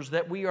believers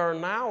that we are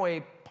now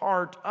a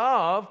part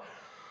of.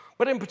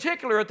 But in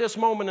particular, at this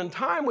moment in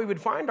time, we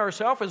would find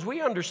ourselves, as we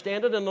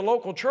understand it, in the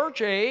local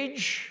church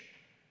age.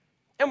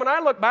 And when I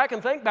look back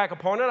and think back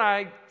upon it,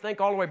 I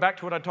think all the way back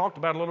to what I talked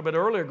about a little bit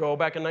earlier ago,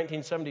 back in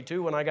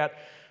 1972 when I got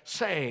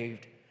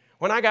saved.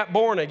 When I got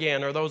born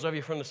again, or those of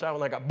you from the South,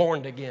 when I got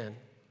born again,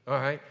 all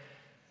right?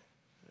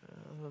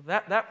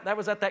 That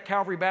was at that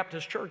Calvary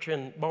Baptist Church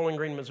in Bowling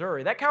Green,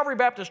 Missouri. That Calvary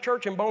Baptist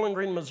Church in Bowling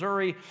Green,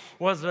 Missouri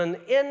was an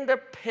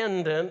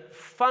independent,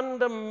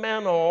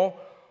 fundamental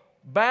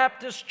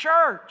Baptist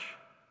church.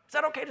 Is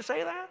that okay to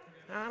say that?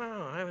 I don't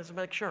know. I have to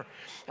make sure.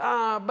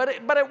 But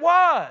it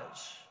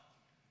was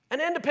an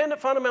independent,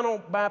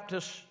 fundamental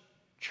Baptist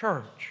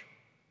church.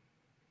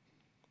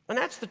 And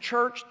that's the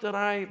church that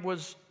I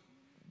was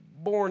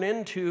born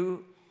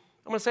into.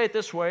 I'm going to say it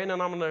this way, and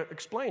then I'm going to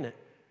explain it.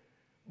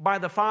 By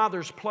the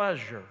Father's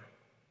pleasure.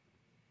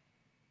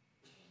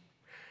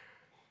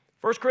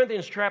 1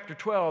 Corinthians chapter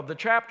 12, the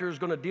chapter is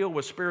going to deal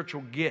with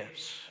spiritual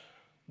gifts.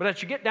 But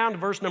as you get down to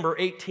verse number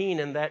 18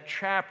 in that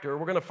chapter,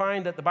 we're going to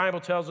find that the Bible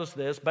tells us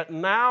this, "But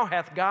now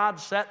hath God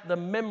set the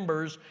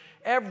members,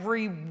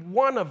 every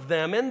one of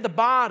them, in the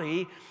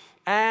body,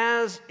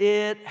 as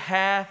it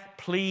hath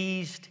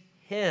pleased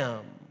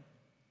Him."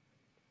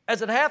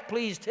 As it hath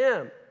pleased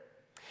Him.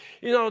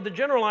 You know, the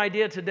general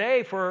idea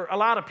today for a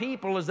lot of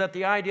people is that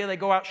the idea they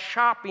go out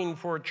shopping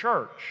for a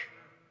church.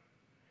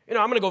 You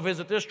know, I'm going to go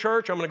visit this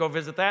church. I'm going to go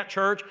visit that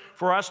church.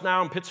 For us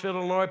now in Pittsfield,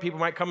 Illinois, people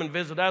might come and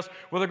visit us.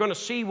 Well, they're going to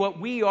see what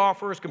we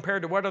offer as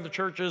compared to what other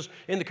churches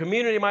in the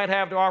community might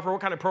have to offer.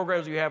 What kind of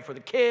programs do you have for the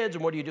kids?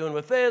 And what are you doing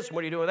with this? And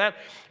what are you doing with that?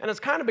 And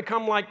it's kind of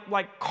become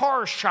like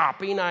car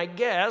shopping, I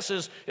guess,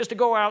 is to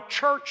go out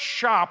church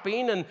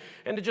shopping and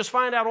to just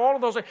find out all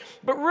of those things.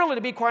 But really,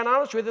 to be quite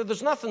honest with you,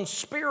 there's nothing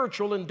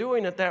spiritual in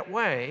doing it that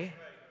way.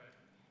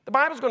 The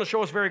Bible's going to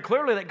show us very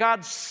clearly that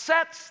God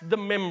sets the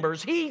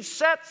members. He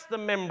sets the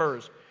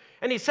members.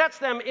 And He sets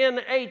them in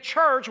a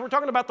church. We're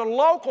talking about the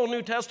local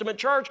New Testament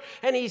church.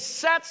 And He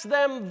sets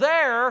them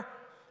there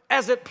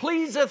as it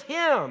pleaseth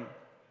Him.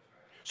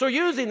 So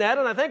using that,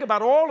 and I think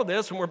about all of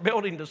this, and we're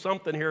building to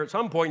something here at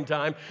some point in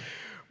time,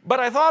 But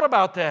I thought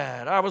about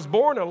that. I was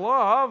born to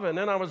love, and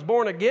then I was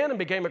born again and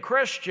became a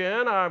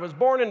Christian. I was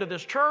born into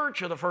this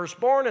church of the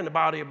firstborn in the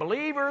body of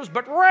believers.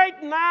 But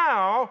right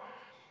now,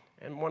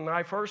 and when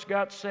I first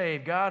got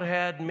saved, God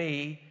had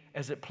me,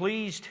 as it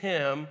pleased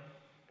Him,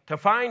 to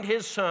find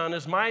His Son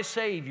as my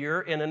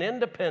Savior in an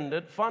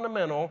independent,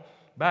 fundamental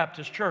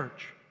Baptist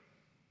church.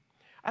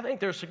 I think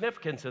there's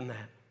significance in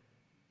that.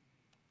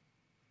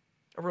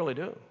 I really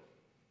do.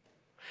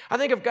 I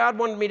think if God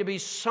wanted me to be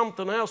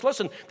something else,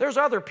 listen, there's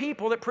other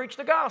people that preach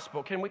the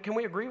gospel. Can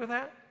we agree with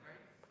that?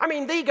 I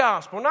mean, the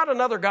gospel, not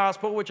another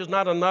gospel, which is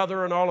not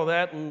another and all of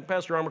that, and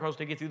Pastor Armour will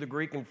take you through the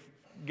Greek and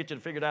get you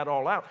to figure that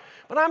all out.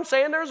 But I'm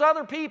saying there's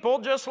other people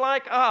just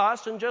like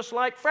us and just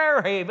like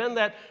Fairhaven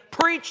that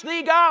preach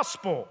the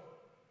gospel.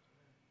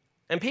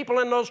 And people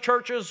in those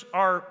churches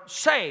are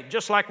saved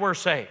just like we're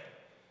saved.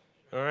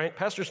 All right?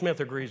 Pastor Smith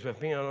agrees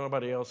with me. I don't know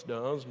nobody else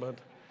does, but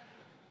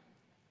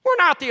we're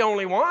not the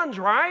only ones,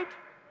 right?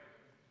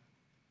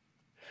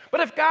 But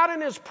if God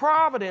in His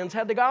providence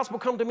had the gospel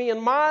come to me in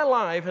my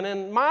life, and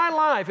in my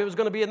life it was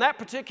going to be in that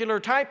particular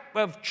type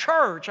of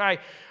church, I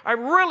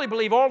really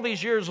believe all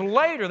these years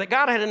later that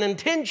God had an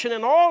intention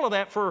in all of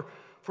that for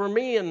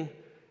me and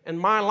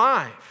my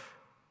life.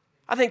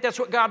 I think that's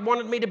what God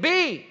wanted me to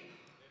be.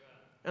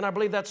 And I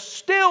believe that's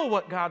still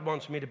what God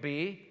wants me to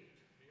be,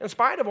 in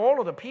spite of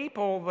all of the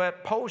people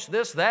that post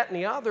this, that, and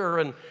the other,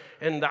 and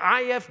the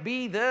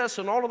IFB this,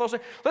 and all of those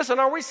things. Listen,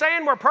 are we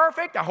saying we're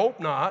perfect? I hope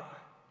not.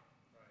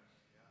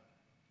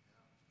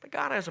 But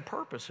God has a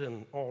purpose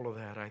in all of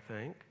that, I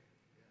think.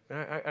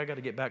 I got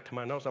to get back to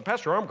my notes. Now,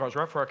 Pastor Armgars,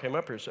 right before I came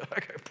up here, said I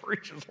could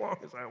preach as long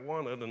as I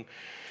wanted, and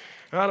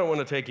I don't want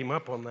to take him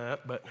up on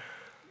that. But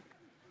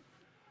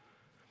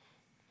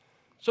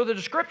so the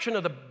description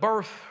of the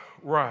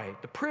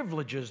birthright, the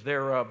privileges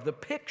thereof, the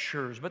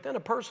pictures, but then a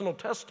personal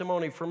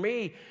testimony for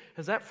me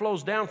as that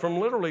flows down from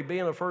literally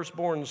being a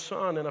firstborn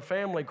son in a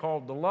family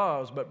called the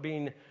Loves, but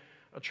being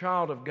a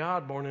child of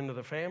God born into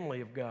the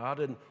family of God,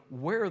 and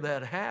where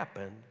that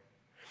happened.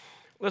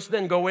 Let's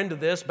then go into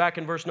this. Back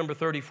in verse number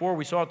 34,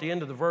 we saw at the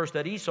end of the verse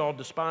that Esau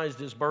despised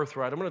his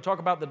birthright. I'm going to talk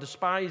about the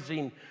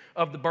despising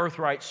of the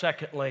birthright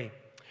secondly.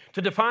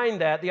 To define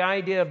that, the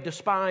idea of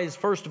despise,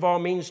 first of all,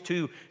 means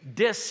to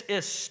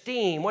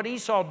disesteem. What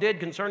Esau did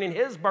concerning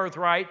his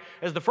birthright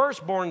as the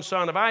firstborn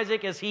son of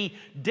Isaac is he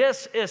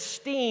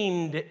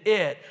disesteemed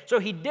it. So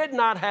he did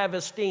not have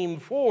esteem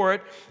for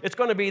it. It's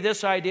going to be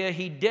this idea,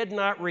 he did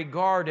not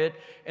regard it,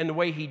 and the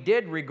way he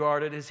did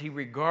regard it is he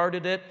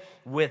regarded it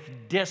with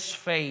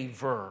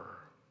disfavor.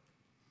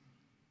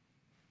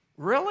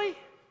 Really?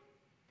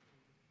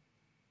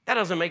 That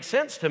doesn't make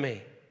sense to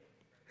me.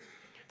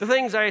 The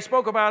things I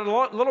spoke about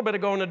a little bit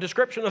ago in the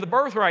description of the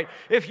birthright.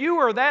 If you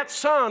are that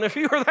son, if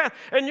you are that,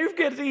 and you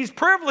get these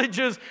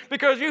privileges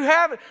because you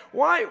have it,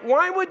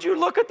 why would you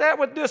look at that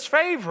with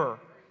disfavor?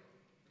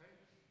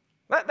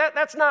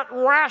 That's not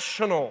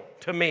rational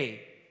to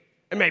me.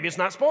 And maybe it's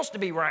not supposed to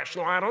be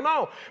rational, I don't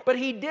know. But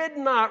he did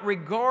not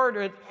regard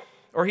it,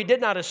 or he did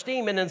not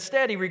esteem it.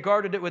 Instead, he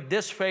regarded it with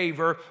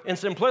disfavor. In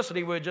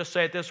simplicity, we would just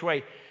say it this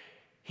way.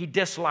 He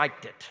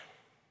disliked it.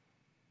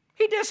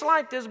 He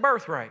disliked his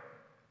birthright.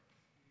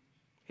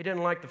 He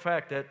didn't like the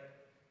fact that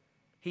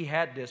he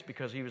had this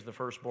because he was the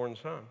firstborn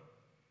son.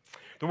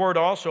 The word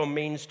also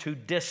means to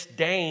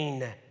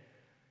disdain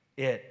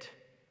it.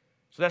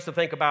 So that's to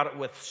think about it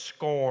with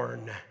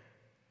scorn.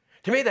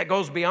 To me, that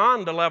goes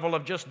beyond the level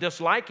of just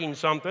disliking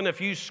something.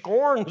 If you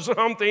scorn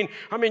something,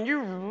 I mean,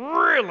 you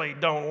really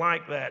don't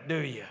like that, do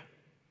you?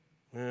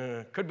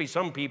 Could be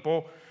some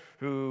people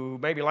who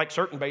maybe like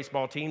certain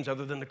baseball teams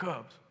other than the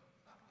Cubs.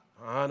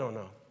 I don't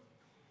know.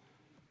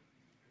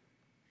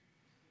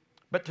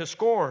 But to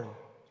scorn,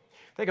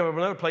 think of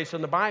another place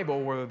in the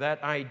Bible where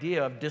that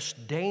idea of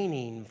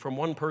disdaining from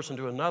one person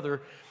to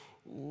another,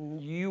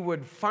 you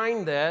would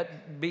find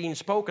that being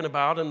spoken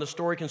about in the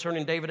story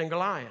concerning David and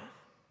Goliath.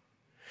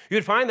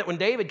 You'd find that when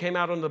David came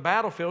out on the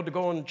battlefield to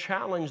go and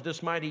challenge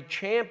this mighty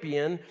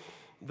champion,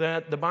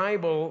 that the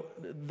Bible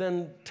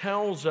then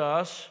tells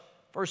us,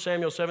 1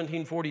 Samuel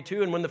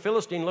 17:42, and when the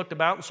Philistine looked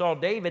about and saw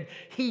David,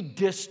 he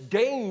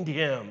disdained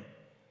him.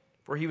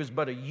 For he was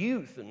but a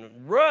youth and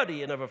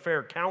ruddy and of a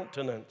fair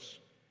countenance.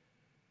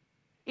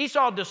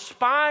 Esau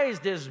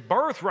despised his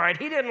birthright.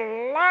 He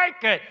didn't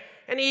like it.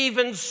 And he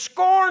even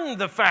scorned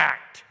the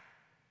fact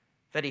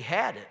that he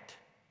had it,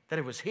 that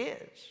it was his.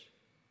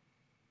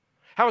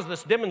 How is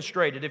this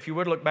demonstrated? If you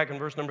would look back in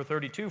verse number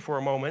 32 for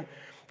a moment.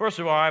 First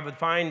of all, I would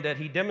find that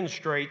he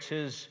demonstrates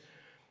his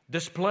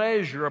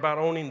displeasure about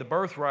owning the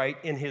birthright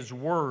in his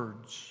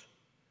words.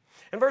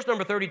 In verse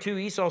number 32,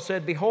 Esau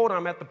said, "Behold,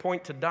 I'm at the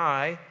point to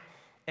die.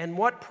 And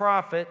what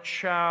profit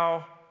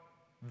shall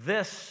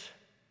this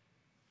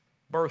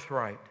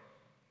birthright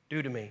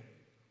do to me?"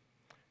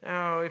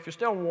 Now, if you're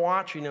still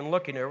watching and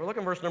looking there, we're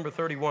looking at verse number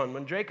 31.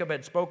 When Jacob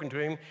had spoken to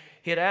him,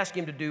 he had asked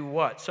him to do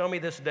what? Sell me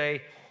this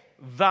day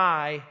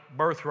thy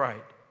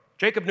birthright.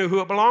 Jacob knew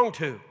who it belonged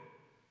to.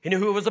 He knew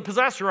who was the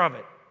possessor of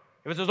it.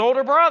 It was his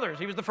older brothers.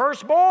 He was the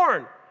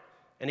firstborn.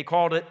 And he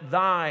called it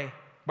thy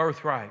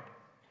birthright.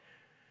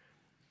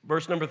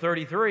 Verse number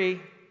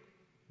 33,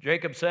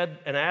 Jacob said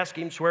and asked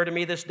him, swear to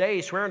me this day.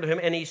 He swore unto him,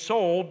 and he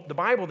sold. The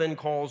Bible then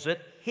calls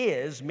it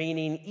his,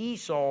 meaning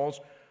Esau's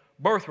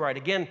birthright.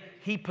 Again,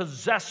 he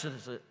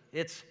possesses it.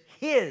 It's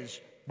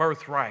his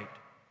birthright.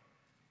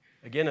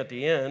 Again, at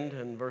the end,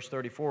 in verse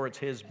 34, it's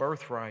his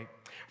birthright.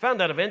 I found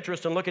that of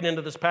interest in looking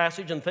into this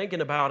passage and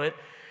thinking about it,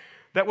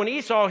 that when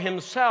Esau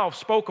himself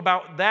spoke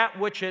about that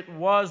which it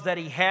was that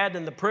he had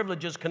and the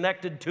privileges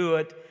connected to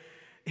it,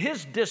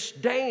 his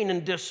disdain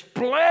and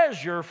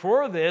displeasure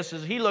for this,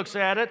 as he looks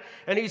at it,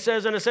 and he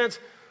says, in a sense,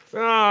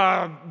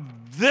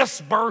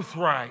 this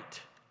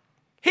birthright.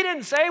 He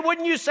didn't say,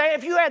 wouldn't you say,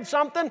 if you had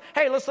something,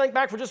 hey, let's think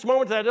back for just a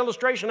moment to that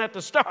illustration at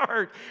the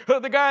start. The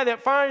guy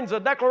that finds a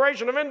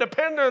Declaration of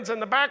Independence in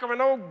the back of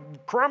an old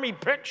crummy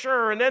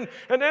picture and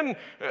then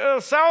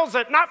sells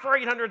it, not for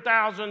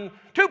 $800,000,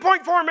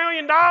 $2.4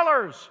 million.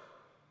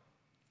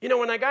 You know,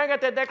 when that guy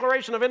got that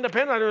Declaration of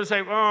Independence, I would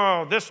say,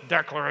 oh, this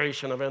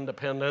Declaration of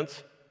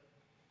Independence.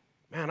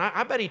 Man,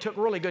 I bet he took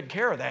really good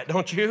care of that,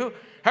 don't you?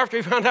 After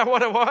he found out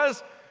what it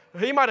was.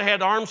 He might have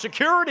had armed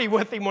security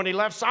with him when he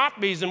left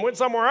Sotheby's and went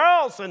somewhere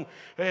else.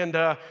 And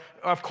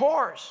of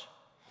course,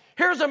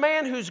 here's a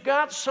man who's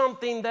got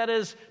something that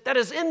is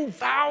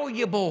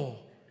invaluable.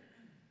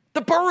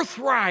 The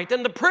birthright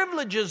and the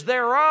privileges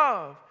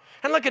thereof.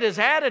 And look at his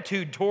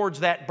attitude towards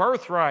that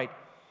birthright.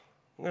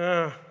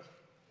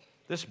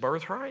 This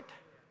birthright?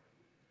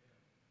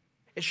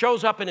 It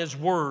shows up in his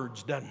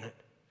words, doesn't it?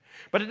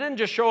 But it didn't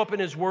just show up in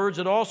his words,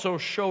 it also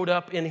showed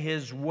up in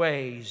his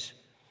ways.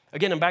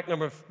 Again, in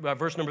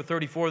verse number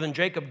 34, then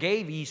Jacob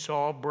gave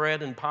Esau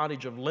bread and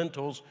pottage of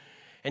lentils,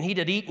 and he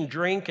did eat and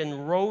drink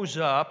and rose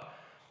up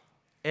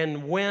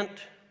and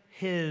went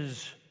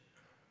his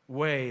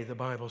way, the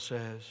Bible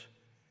says.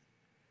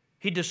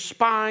 He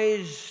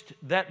despised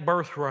that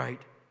birthright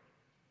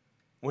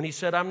when he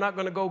said, I'm not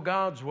going to go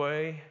God's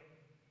way.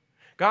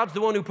 God's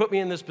the one who put me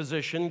in this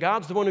position.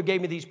 God's the one who gave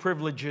me these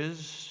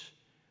privileges.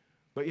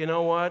 But you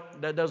know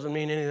what? That doesn't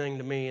mean anything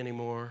to me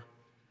anymore.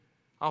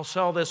 I'll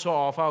sell this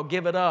off, I'll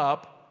give it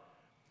up,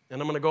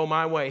 and I'm going to go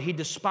my way. He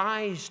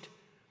despised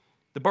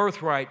the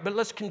birthright. But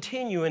let's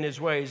continue in his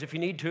ways. If you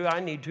need to,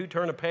 I need to,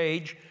 turn a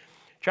page.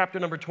 Chapter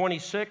number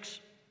 26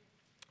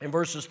 and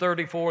verses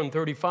 34 and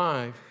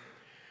 35.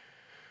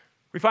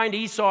 We find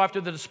Esau,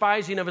 after the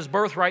despising of his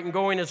birthright and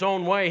going his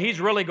own way,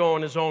 he's really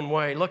going his own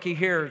way. Looky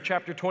here,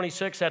 chapter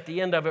 26 at the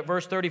end of it,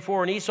 verse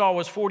 34. And Esau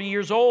was 40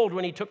 years old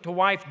when he took to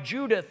wife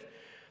Judith,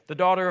 the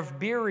daughter of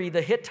Beeri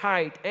the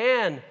Hittite,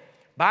 and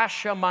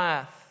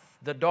Bashemath,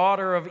 the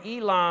daughter of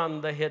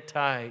Elon the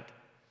Hittite.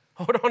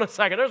 Hold on a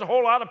second. There's a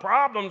whole lot of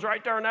problems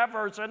right there in that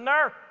verse, isn't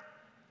there?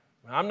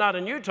 I'm not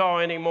in Utah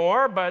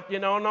anymore, but, you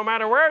know, no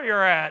matter where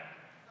you're at,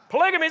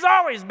 polygamy's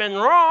always been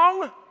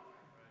wrong.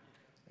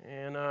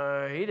 And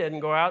he didn't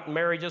go out and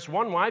marry just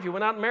one wife. He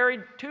went out and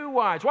married two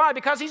wives. Why?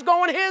 Because he's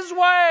going his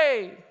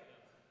way.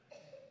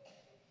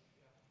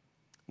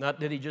 Not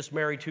did he just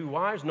marry two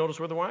wives. Notice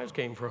where the wives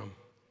came from.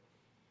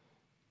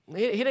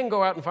 He didn't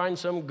go out and find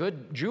some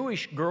good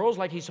Jewish girls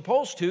like he's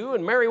supposed to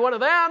and marry one of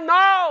them.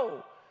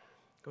 No!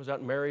 Goes out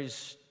and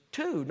marries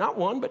two, not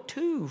one, but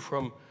two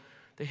from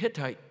the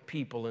Hittite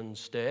people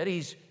instead.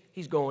 He's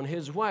going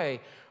his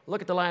way.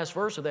 Look at the last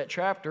verse of that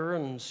chapter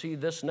and see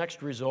this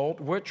next result,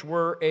 which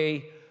were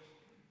a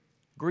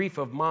grief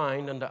of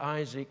mind unto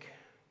Isaac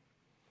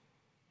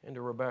and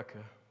to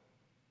Rebekah.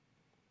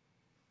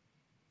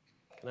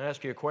 Can I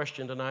ask you a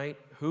question tonight?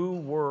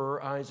 Who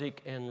were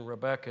Isaac and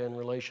Rebekah in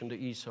relation to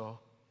Esau?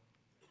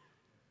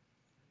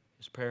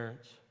 His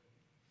parents.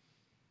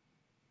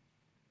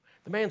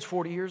 The man's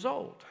 40 years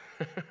old.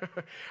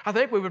 I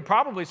think we would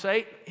probably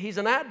say he's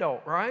an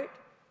adult, right?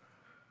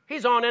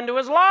 He's on into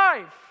his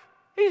life.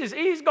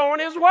 He's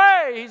going his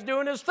way. He's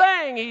doing his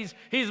thing.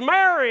 He's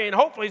marrying.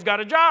 Hopefully he's got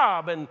a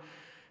job and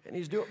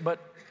he's doing. But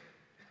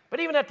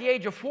even at the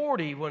age of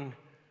 40, when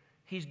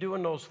he's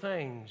doing those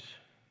things,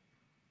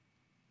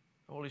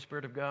 the Holy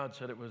Spirit of God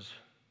said it was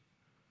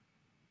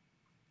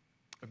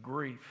a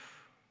grief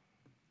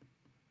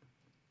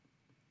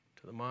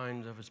to the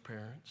minds of his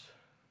parents.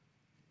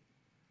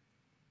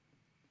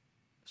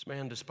 This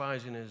man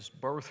despising his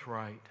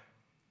birthright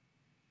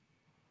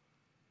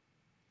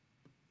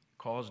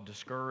caused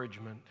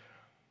discouragement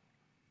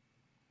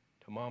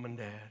to mom and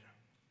dad.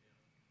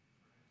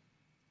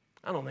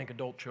 I don't think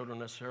adult children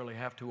necessarily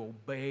have to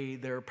obey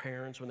their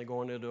parents when they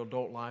go into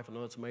adult life. I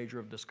know that's a major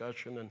of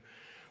discussion, and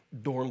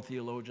dorm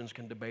theologians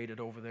can debate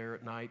it over there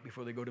at night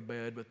before they go to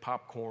bed with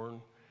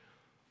popcorn.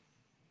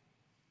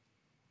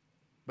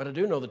 But I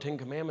do know the Ten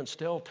Commandments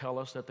still tell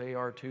us that they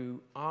are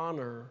to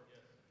honor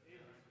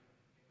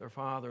their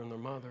father and their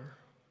mother.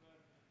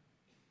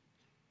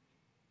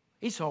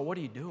 Esau, what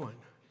are you doing?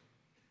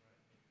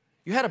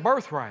 You had a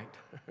birthright.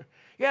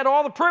 You had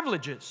all the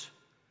privileges.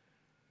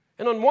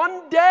 And on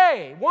one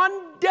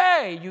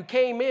day you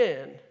came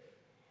in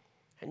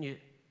and you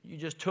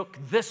just took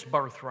this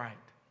birthright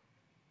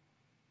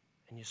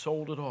and you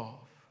sold it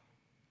off.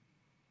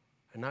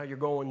 And now you're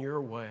going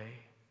your way.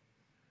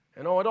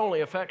 And oh, it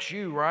only affects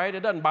you, right? It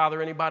doesn't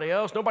bother anybody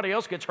else. Nobody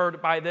else gets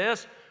hurt by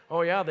this.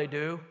 Oh, yeah, they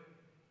do.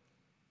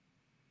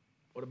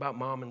 What about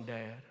mom and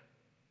dad?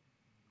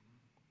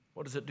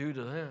 What does it do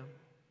to them?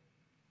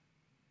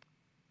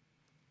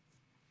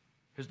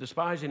 His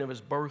despising of his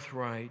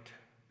birthright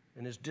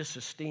and his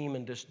disesteem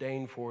and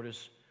disdain for it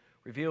is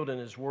revealed in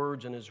his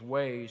words and his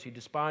ways. He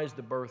despised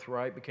the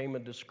birthright, became a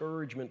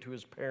discouragement to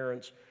his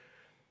parents.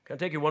 Can I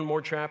take you one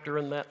more chapter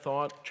in that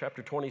thought?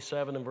 Chapter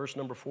 27 and verse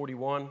number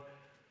 41.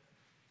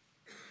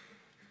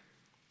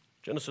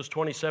 Genesis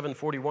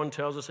 27:41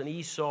 tells us, and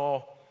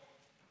Esau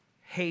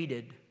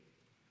hated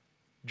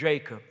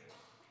Jacob.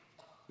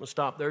 I'm going to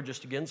stop there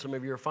just again. Some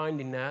of you are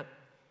finding that.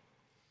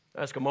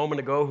 I asked a moment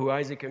ago who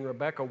Isaac and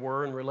Rebekah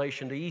were in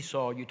relation to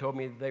Esau. You told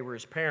me that they were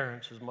his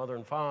parents, his mother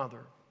and father.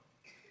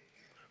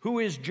 Who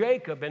is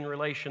Jacob in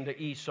relation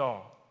to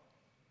Esau?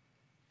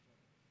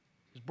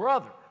 His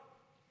brother.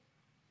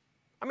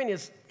 I mean,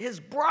 his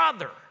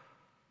brother.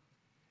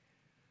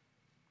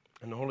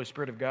 And the Holy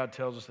Spirit of God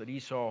tells us that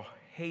Esau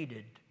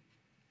hated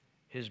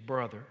his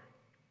brother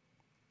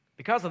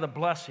because of the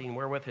blessing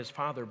wherewith his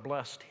father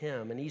blessed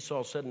him. And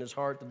Esau said in his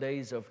heart, the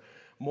days of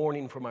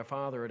mourning for my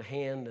father at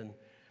hand, and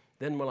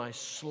then will I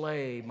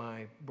slay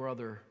my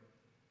brother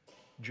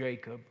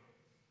Jacob.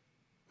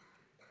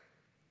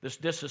 This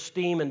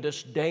disesteem and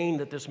disdain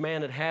that this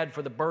man had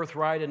for the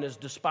birthright and his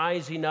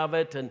despising of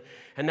it, and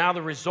now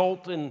the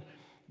result in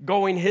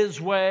going his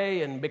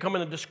way and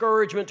becoming a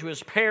discouragement to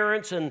his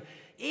parents, and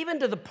even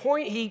to the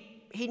point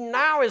he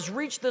now has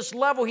reached this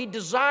level, he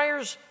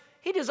desires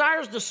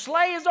to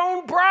slay his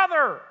own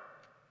brother.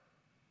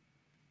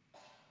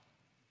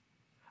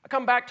 I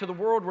come back to the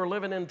world we're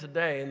living in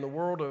today, in the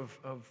world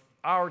of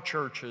our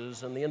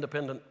churches and the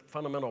independent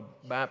fundamental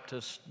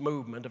Baptist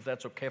movement, if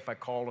that's okay if I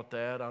call it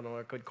that. I don't know,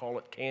 I could call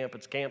it camp.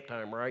 It's camp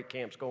time, right?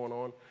 Camp's going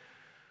on.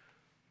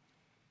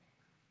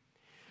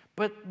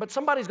 But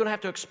somebody's going to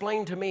have to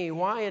explain to me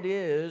why it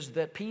is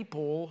that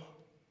people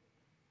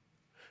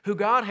who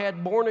God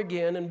had born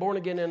again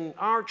in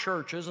our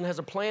churches and has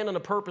a plan and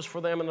a purpose for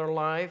them in their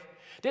life,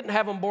 didn't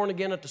have them born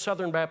again at the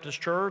Southern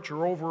Baptist Church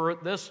or over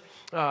at this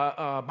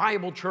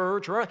Bible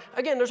church. Or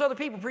again, there's other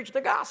people preaching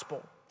the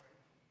gospel.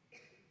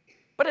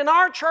 But in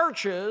our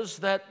churches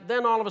that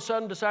then all of a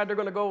sudden decide they're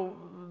going to go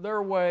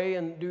their way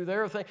and do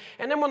their thing.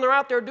 And then when they're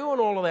out there doing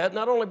all of that,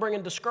 not only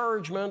bringing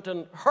discouragement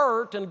and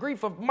hurt and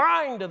grief of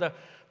mind to the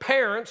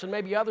parents and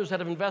maybe others that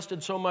have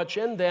invested so much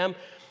in them,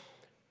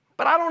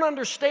 but I don't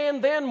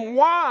understand then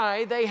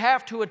why they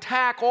have to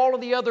attack all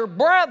of the other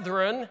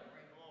brethren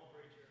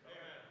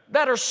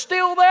that are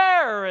still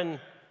there and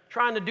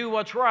trying to do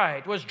what's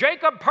right. Was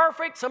Jacob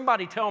perfect?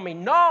 Somebody tell me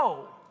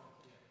no.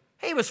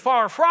 He was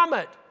far from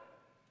it.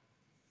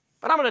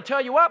 But I'm going to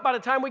tell you what, by the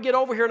time we get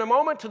over here in a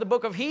moment to the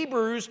book of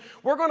Hebrews,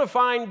 we're going to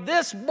find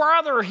this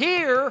brother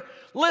here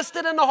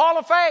listed in the Hall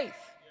of Faith.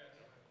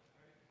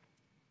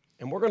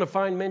 And we're going to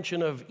find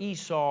mention of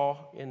Esau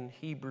in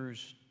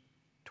Hebrews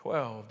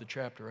 12, the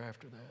chapter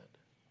after that.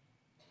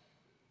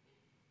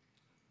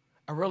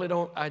 I really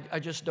don't, I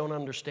just don't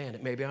understand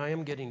it. Maybe I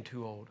am getting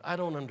too old. I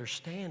don't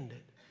understand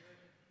it.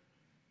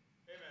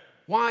 Amen.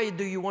 Why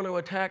do you want to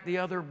attack the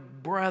other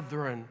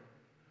brethren?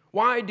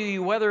 Why do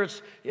you, whether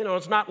it's,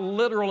 it's not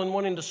literal in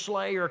wanting to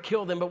slay or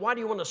kill them, but why do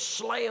you want to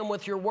slay them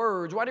with your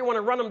words? Why do you want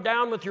to run them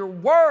down with your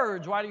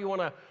words? Why do you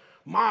want to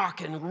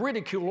mock and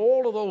ridicule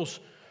all of those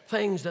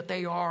things that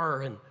they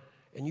are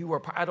and you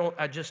are?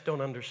 I just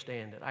don't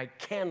understand it. I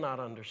cannot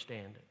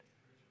understand it.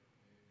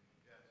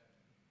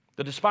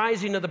 The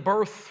despising of the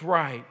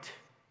birthright.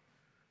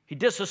 He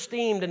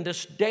disesteemed and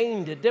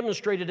disdained it,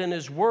 demonstrated in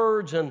his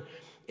words and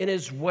in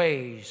his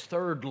ways.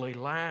 Thirdly,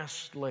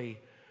 lastly,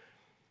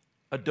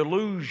 a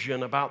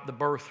delusion about the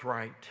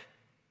birthright.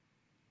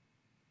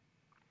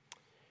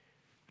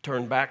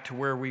 Turn back to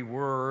where we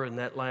were, and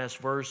that last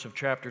verse of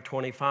chapter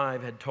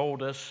 25 had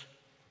told us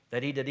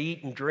that he did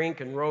eat and drink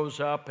and rose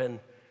up and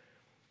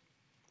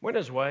went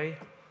his way.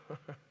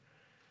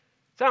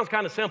 Sounds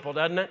kind of simple,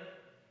 doesn't it?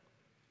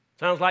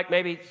 Sounds like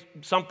maybe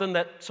something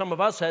that some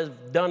of us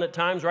have done at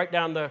times right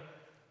down the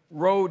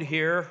road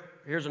here.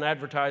 Here's an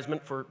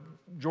advertisement for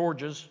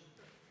George's.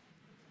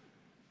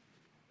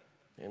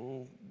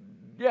 And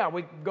yeah,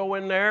 we go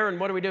in there, and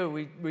what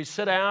do? We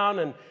sit down,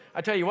 and I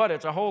tell you what,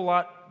 it's a whole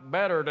lot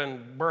better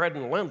than bread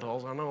and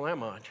lentils. I know that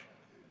much,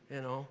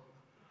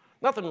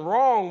 Nothing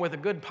wrong with a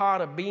good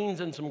pot of beans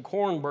and some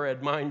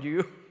cornbread, mind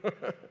you.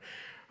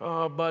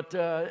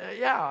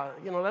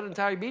 That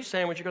Italian beef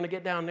sandwich you're going to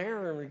get down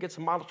there and get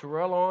some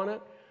mozzarella on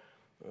it.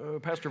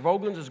 Pastor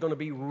Vogelin's is going to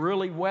be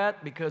really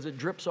wet because it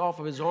drips off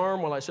of his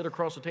arm while I sit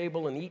across the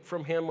table and eat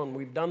from him when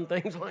we've done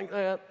things like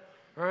that.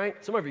 All right?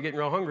 Some of you are getting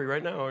real hungry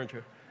right now, aren't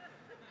you?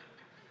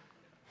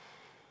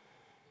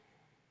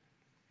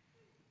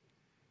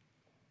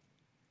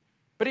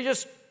 But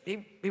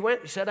he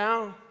went, he sat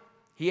down,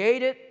 he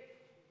ate it,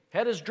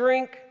 had his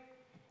drink,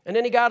 and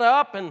then he got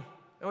up and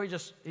he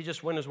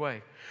just went his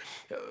way.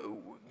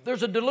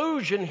 There's a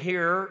delusion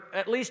here,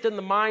 at least in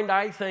the mind,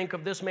 I think,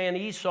 of this man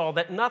Esau,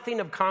 that nothing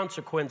of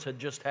consequence had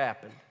just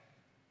happened.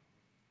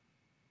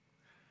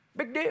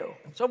 Big deal.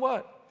 So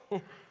what?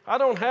 I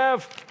don't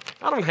have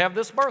I don't have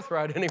this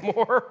birthright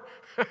anymore.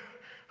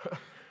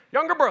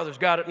 Younger brother's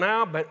got it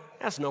now, but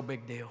that's no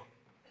big deal.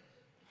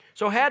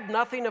 So had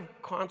nothing of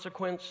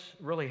consequence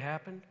really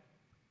happened?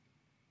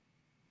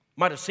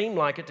 Might have seemed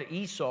like it to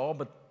Esau,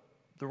 but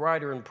the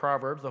writer in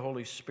Proverbs, the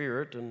Holy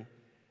Spirit, and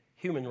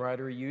human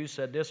writer he used,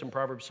 said this in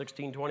Proverbs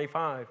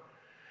 16:25.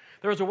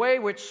 There is a way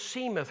which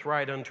seemeth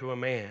right unto a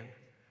man,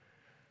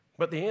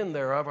 but the end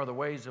thereof are the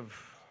ways of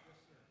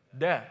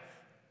death.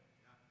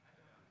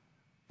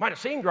 Might have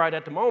seemed right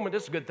at the moment.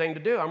 This is a good thing to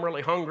do. I'm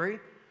really hungry.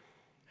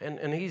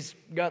 And he's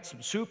got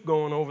some soup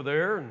going over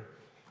there. And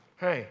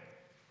hey,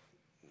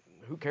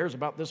 who cares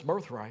about this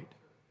birthright?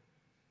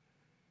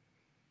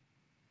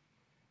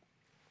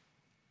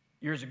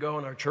 Years ago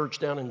in our church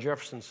down in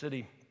Jefferson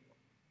City,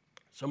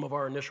 some of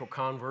our initial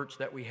converts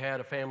that we had,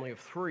 a family of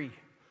 3,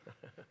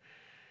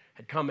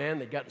 had come in.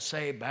 They'd gotten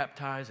saved,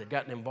 baptized, they'd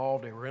gotten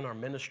involved. They were in our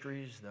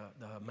ministries.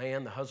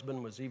 The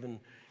husband, was even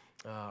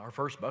our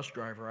first bus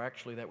driver,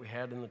 actually, that we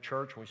had in the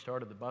church when we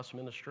started the bus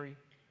ministry.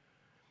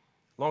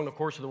 Along the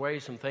course of the way,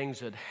 some things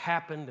had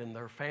happened in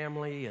their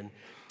family, and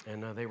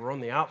they were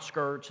on the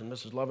outskirts, and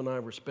Mrs. Love and I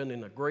were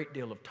spending a great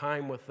deal of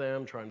time with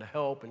them, trying to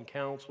help and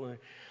counsel.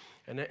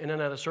 And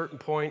then at a certain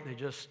point, they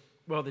just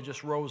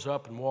rose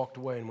up and walked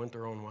away and went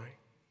their own way.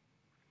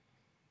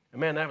 And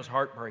man, that was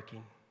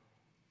heartbreaking.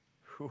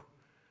 Whew.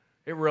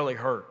 It really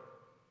hurt.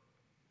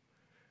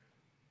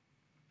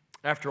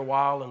 After a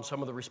while, and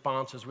some of the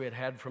responses we had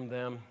had from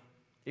them,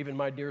 even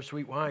my dear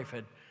sweet wife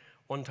had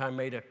one time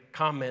made a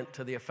comment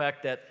to the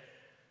effect that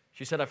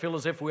she said, I feel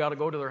as if we ought to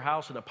go to their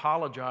house and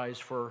apologize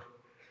for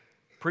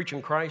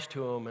preaching Christ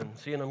to them and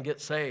seeing them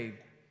get saved.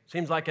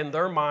 Seems like in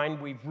their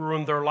mind we've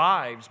ruined their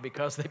lives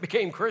because they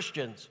became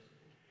Christians.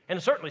 And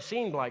it certainly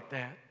seemed like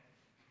that.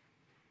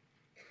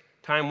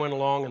 Time went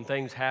along and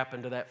things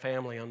happened to that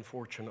family,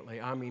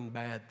 unfortunately. I mean,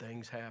 bad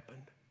things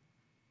happened.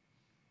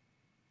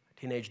 A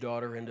teenage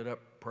daughter ended up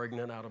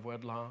pregnant out of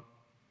wedlock.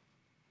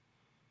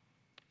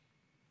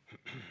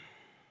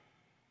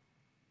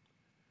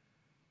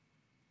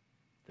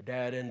 The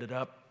dad ended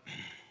up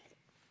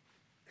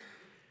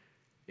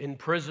in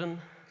prison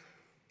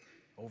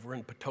over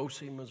in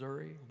Potosi,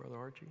 Missouri, Brother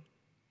Archie.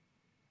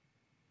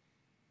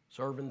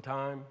 Serving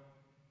time.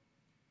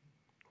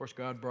 Of course,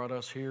 God brought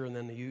us here and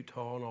then to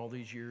Utah, and all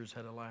these years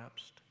had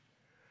elapsed.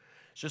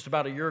 It's just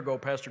about a year ago,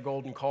 Pastor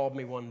Golden called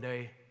me one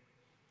day.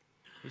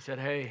 He said,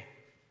 hey,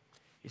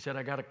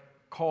 I got a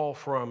call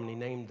from, and he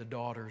named the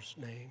daughter's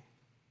name.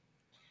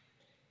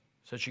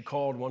 Said she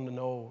called, wanted to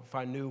know if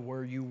I knew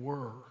where you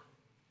were.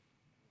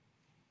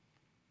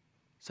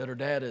 Said her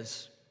dad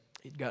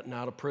he'd gotten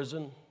out of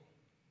prison,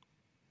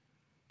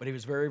 but he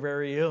was very,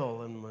 very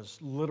ill and was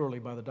literally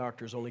by the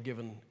doctors only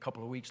given a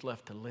couple of weeks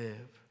left to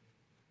live.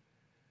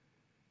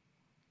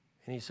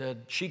 And he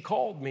said, she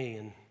called me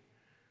and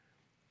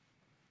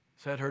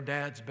said her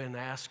dad's been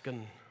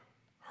asking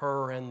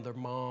her and their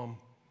mom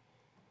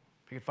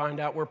if he could find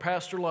out where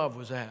Pastor Love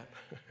was at.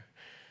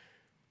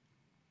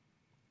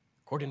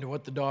 According to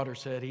what the daughter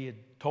said, he had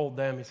told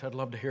them, he said, I'd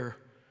love to hear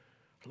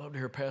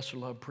Pastor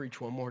Love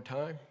preach one more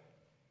time.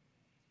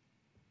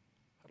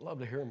 I'd love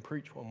to hear him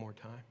preach one more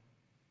time.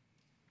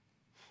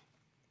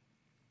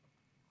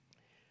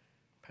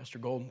 Pastor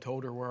Golden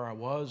told her where I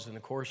was, and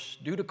of course,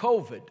 due to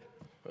COVID,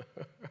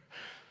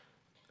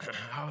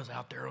 I was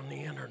out there on the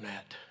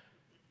internet.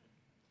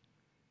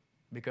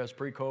 Because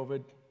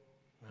pre-COVID,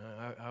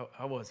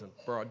 I wasn't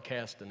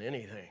broadcasting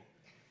anything.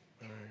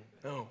 All right.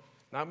 No,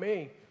 not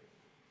me.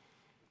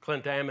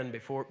 Clint Ammon,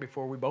 before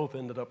we both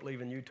ended up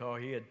leaving Utah,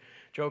 he had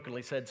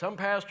jokingly said, some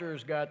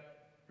pastors got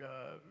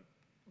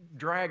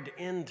dragged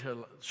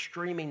into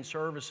streaming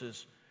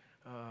services.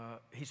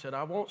 He said,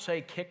 I won't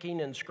say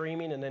kicking and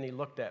screaming, and then he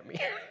looked at me.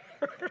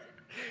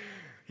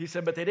 He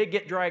said, but they did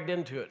get dragged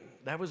into it.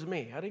 That was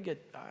me. I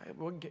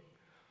wouldn't get.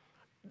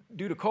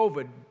 Due to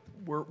COVID,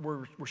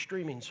 we're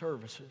streaming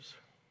services.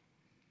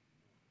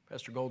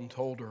 Pastor Golden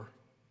told her,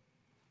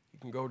 you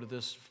can go to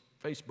this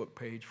Facebook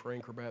page for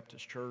Anchor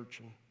Baptist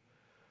Church and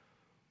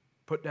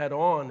put that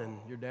on, and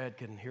your dad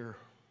can hear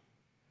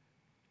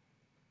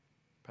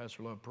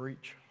Pastor Love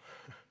preach.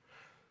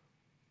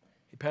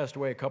 He passed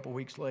away a couple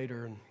weeks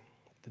later, and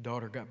the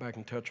daughter got back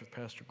in touch with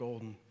Pastor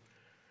Golden.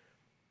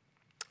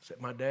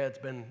 Said, my dad's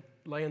been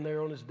laying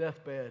there on his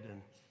deathbed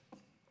and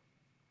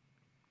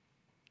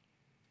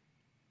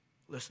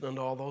listening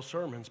to all those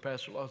sermons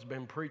Pastor Love's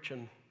been preaching.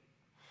 And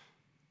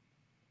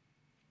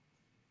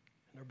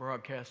they're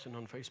broadcasting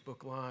on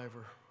Facebook Live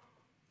or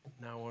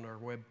now on our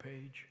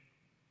webpage.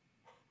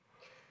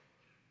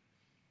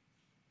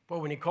 But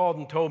when he called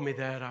and told me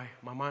that,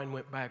 my mind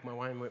went back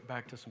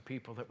to some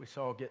people that we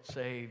saw get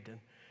saved and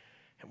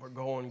were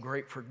going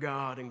great for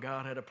God, and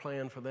God had a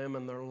plan for them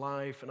in their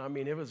life. And I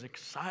mean, it was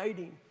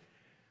exciting.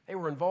 They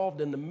were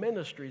involved in the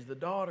ministries. The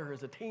daughter,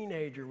 as a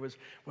teenager, was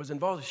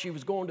involved. She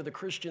was going to the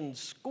Christian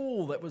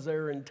school that was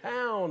there in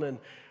town, and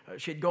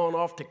she'd gone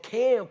off to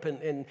camp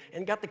and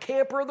got the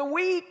camper of the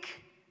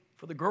week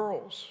for the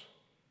girls.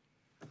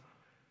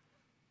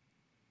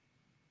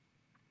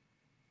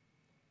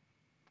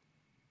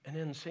 And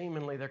then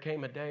seemingly there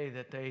came a day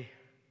that they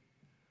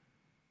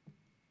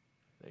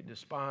They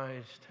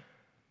despised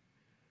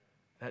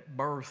that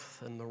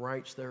birth and the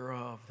rights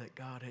thereof that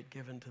God had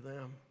given to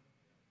them.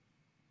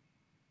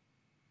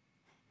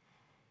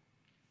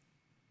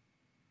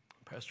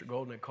 Pastor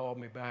Golden had called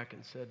me back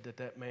and said that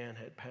that man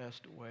had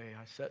passed away.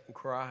 I sat and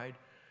cried,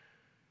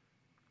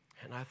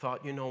 and I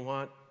thought, you know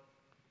what?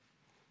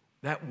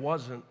 That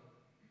wasn't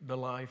the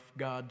life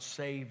God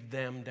saved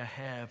them to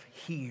have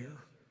here.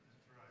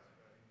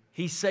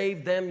 He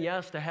saved them,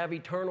 yes, to have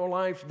eternal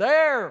life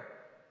there,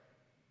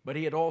 but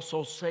He had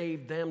also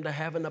saved them to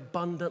have an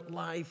abundant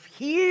life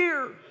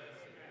here.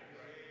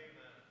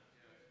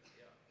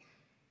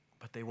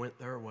 But they went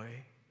their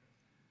way.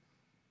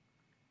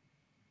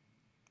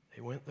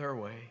 They went their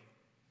way.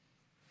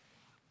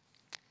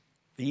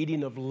 The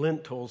eating of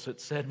lentils, it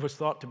said, was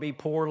thought to be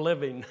poor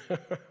living.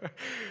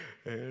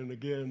 And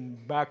again,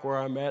 back where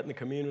I'm at in the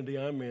community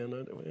I'm in,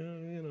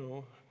 you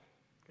know,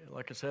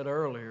 like I said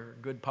earlier,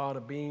 a good pot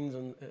of beans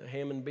and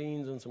ham and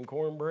beans and some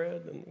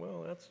cornbread, and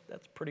well,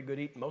 that's pretty good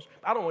eating.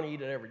 I don't want to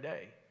eat it every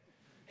day.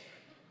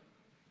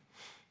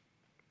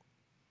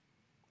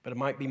 But it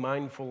might be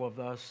mindful of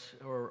us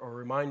or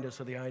remind us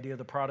of the idea of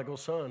the prodigal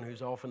son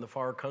who's off in the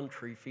far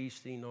country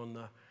feasting on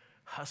the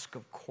husk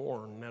of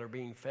corn that are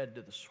being fed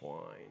to the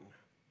swine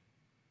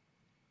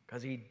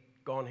because he'd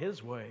gone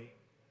his way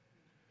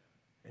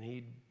and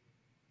he'd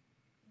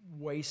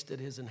wasted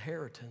his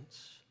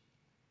inheritance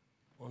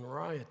on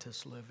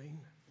riotous living.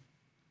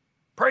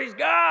 Praise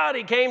God,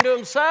 he came to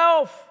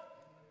himself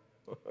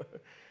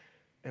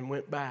and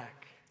went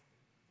back.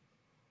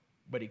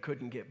 But he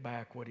couldn't get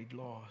back what he'd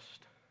lost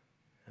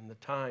and the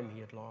time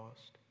he had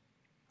lost.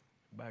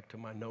 Back to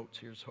my notes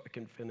here so I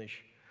can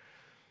finish.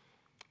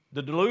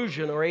 The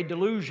delusion or a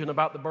delusion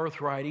about the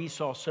birthright,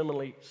 Esau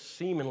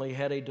seemingly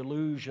had a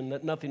delusion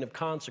that nothing of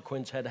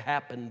consequence had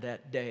happened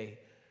that day.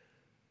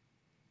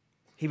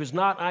 He was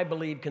not, I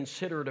believe,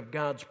 considerate of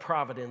God's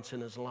providence in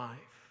his life.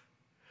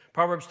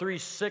 Proverbs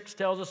 3:6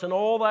 tells us, in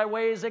all thy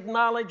ways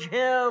acknowledge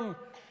him,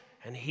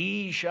 and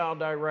he shall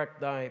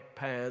direct thy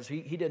paths.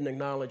 He didn't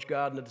acknowledge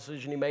God in the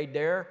decision he made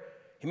there.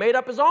 He made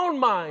up his own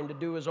mind to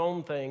do his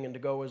own thing and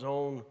to go his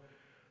own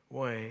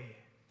way.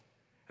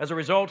 As a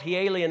result, he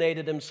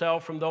alienated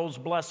himself from those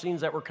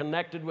blessings that were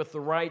connected with the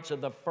rights of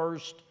the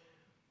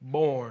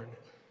firstborn.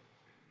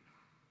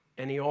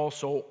 And he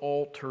also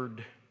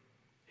altered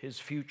his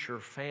future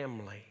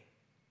family.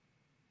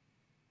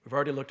 We've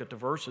already looked at the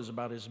verses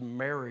about his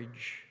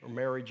marriage or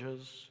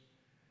marriages,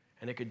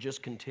 and it could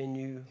just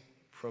continue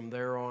from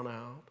there on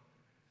out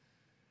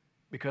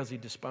because he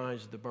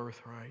despised the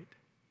birthright.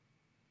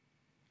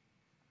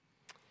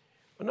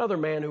 Another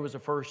man who was a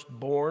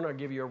firstborn, I'll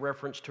give you a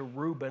reference to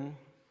Reuben.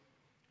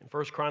 In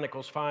 1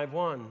 Chronicles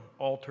 5:1,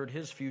 altered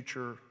his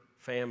future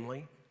family.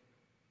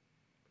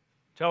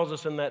 It tells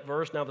us in that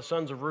verse, now the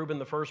sons of Reuben,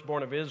 the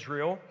firstborn of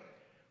Israel,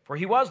 for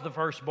he was the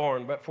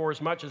firstborn, but for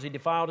as much as he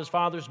defiled his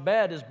father's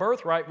bed, his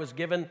birthright was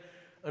given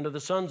unto the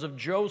sons of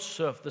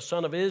Joseph, the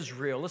son of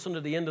Israel. Listen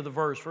to the end of the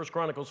verse, 1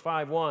 Chronicles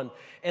 5:1.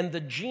 And the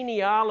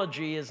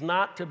genealogy is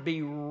not to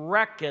be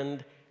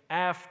reckoned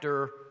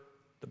after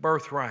the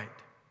birthright.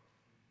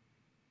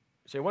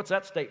 You say, what's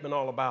that statement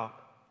all about?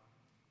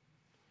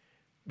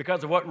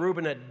 Because of what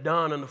Reuben had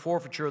done in the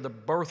forfeiture of the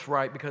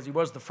birthright, because he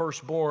was the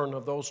firstborn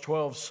of those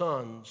 12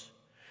 sons,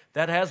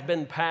 that has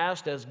been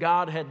passed as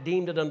God had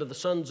deemed it unto the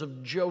sons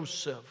of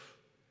Joseph.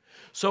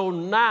 So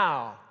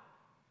now,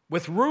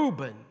 with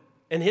Reuben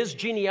and his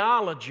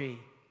genealogy,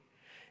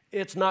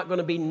 it's not going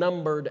to be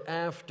numbered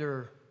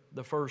after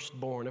the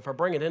firstborn. If I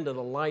bring it into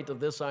the light of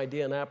this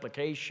idea and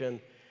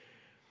application,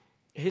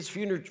 his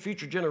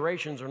future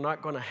generations are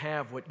not going to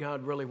have what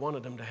God really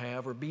wanted them to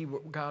have or be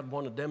what God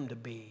wanted them to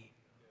be.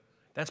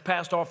 That's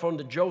passed off on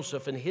to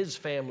Joseph and his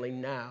family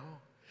now.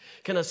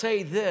 Can I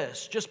say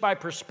this, just by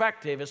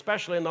perspective,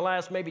 especially in the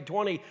last maybe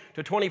 20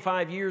 to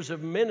 25 years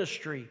of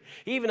ministry,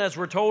 even as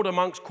we're told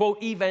amongst,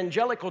 quote,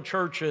 evangelical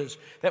churches,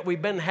 that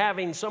we've been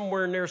having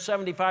somewhere near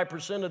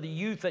 75% of the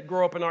youth that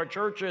grow up in our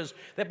churches,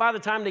 that by the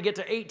time they get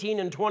to 18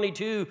 and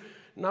 22,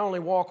 not only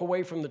walk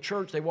away from the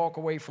church, they walk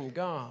away from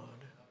God.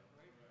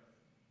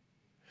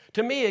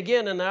 To me,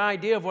 again, and the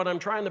idea of what I'm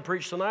trying to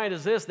preach tonight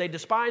is this: they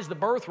despise the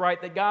birthright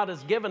that God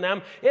has given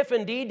them, if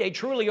indeed they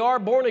truly are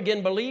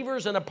born-again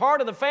believers and a part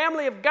of the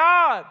family of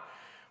God.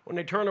 When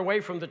they turn away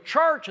from the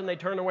church and they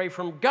turn away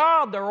from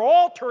God, they're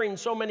altering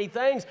so many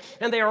things,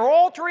 and they are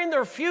altering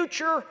their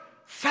future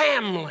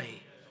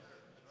family.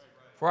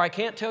 For I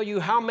can't tell you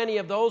how many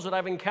of those that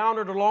I've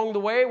encountered along the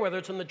way, whether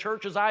it's in the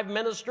churches I've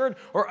ministered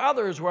or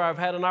others where I've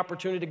had an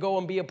opportunity to go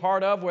and be a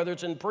part of, whether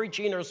it's in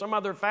preaching or some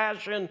other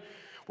fashion,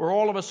 where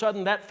all of a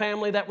sudden that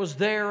family that was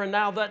there and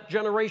now that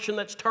generation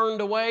that's turned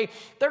away,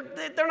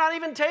 they're not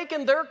even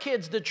taking their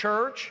kids to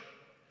church.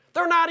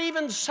 They're not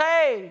even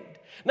saved.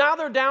 Now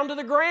they're down to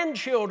the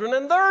grandchildren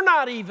and they're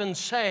not even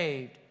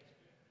saved.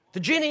 The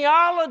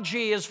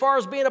genealogy as far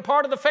as being a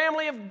part of the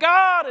family of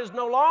God is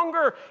no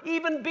longer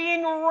even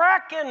being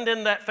reckoned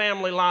in that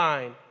family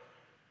line.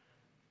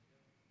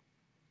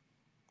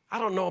 I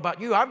don't know about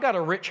you. I've got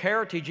a rich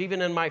heritage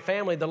even in my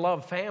family, the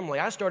Love family.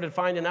 I started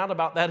finding out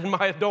about that in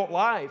my adult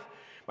life.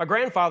 My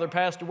grandfather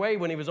passed away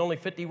when he was only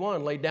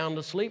 51, laid down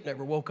to sleep,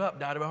 never woke up,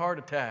 died of a heart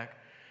attack.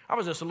 I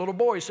was just a little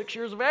boy, 6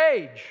 years of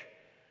age.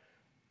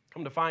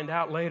 Come to find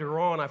out later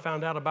on, I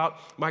found out about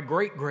my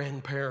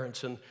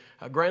great-grandparents and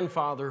a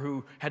grandfather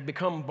who had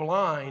become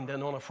blind,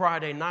 and on a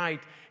Friday night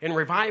in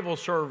revival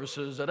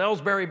services at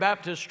Ellsbury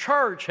Baptist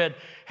Church had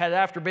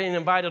after being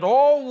invited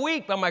all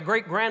week by my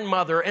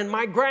great-grandmother and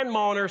my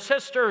grandma and her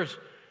sisters.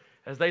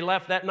 As they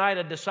left that night,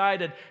 had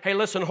decided, hey,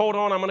 listen, hold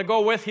on, I'm going to go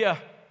with you.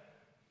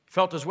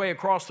 Felt his way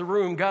across the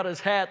room, got his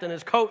hat and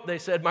his coat, they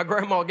said. My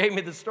grandma gave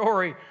me the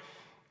story.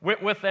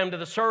 Went with them to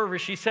the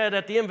service. She said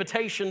at the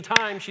invitation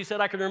time, she said,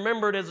 I can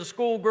remember it as a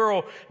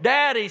schoolgirl.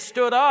 Daddy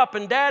stood up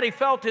and Daddy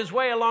felt his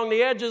way along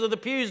the edges of the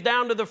pews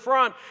down to the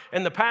front.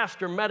 And the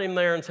pastor met him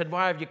there and said,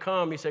 why have you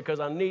come? He said,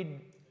 because I need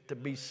to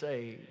be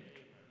saved.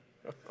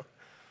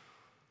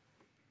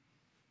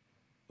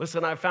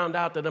 Listen, I found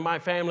out that in my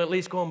family, at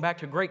least going back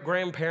to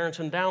great-grandparents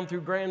and down through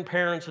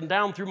grandparents and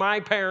down through my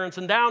parents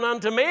and down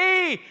unto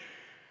me,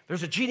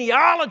 there's a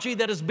genealogy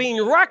that is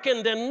being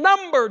reckoned and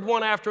numbered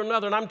one after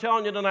another. And I'm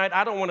telling you tonight,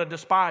 I don't want to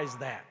despise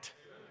that.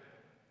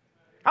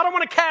 I don't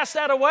want to cast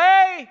that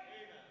away.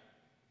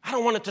 I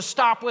don't want it to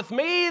stop with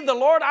me. The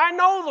Lord, I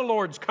know the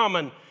Lord's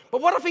coming.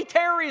 But what if He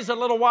tarries a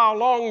little while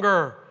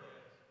longer?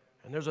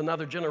 And there's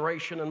another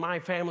generation in my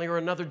family or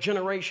another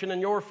generation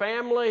in your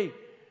family.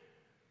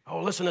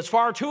 Oh, listen, it's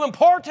far too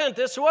important.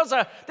 This was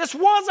a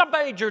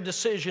major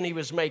decision he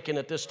was making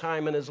at this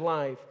time in his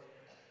life.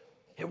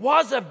 It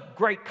was of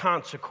great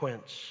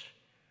consequence.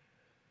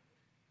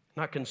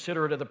 Not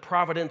considerate of the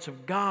providence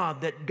of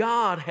God, that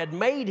God had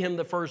made him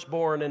the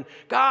firstborn and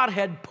God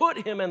had put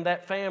him in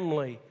that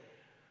family.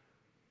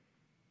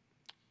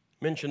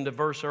 Mentioned the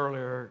verse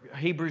earlier,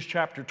 Hebrews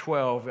chapter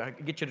 12. I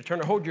get you to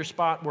turn, hold your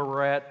spot where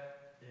we're at,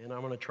 and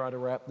I'm going to try to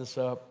wrap this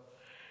up.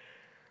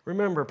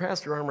 Remember,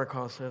 Pastor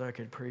Armorcall said I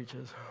could preach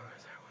this.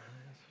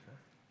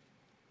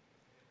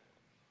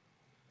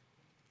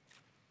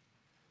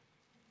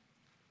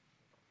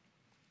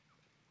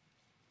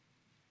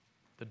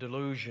 The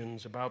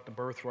delusions about the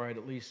birthright,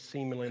 at least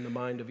seemingly in the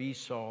mind of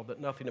Esau, that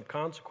nothing of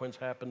consequence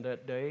happened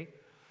that day.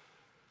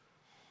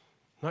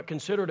 Not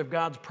considerate of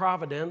God's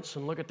providence.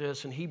 And look at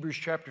this in Hebrews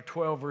chapter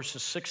 12,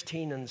 verses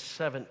 16 and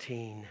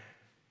 17.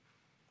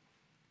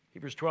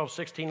 Hebrews 12,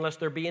 16, lest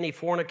there be any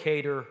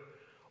fornicator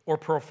or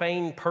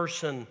profane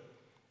person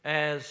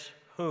as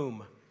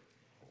whom?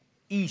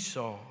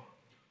 Esau,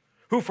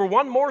 who for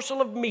one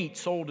morsel of meat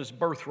sold his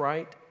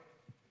birthright.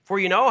 For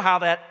you know how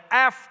that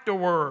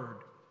afterward,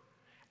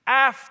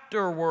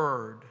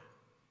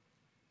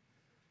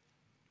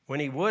 when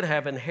he would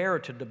have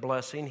inherited the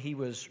blessing, he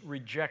was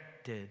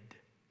rejected.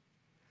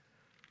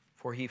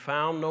 For he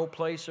found no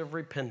place of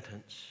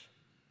repentance,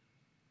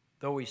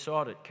 though he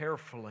sought it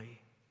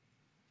carefully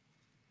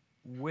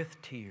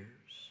with tears.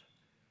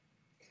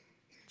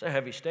 It's a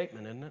heavy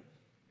statement, isn't it?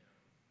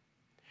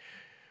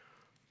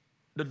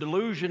 The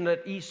delusion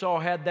that Esau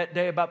had that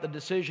day about the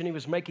decision he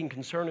was making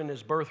concerning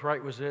his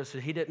birthright was this: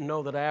 that he didn't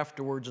know that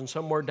afterwards and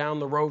somewhere down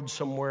the road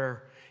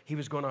somewhere he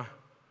was going to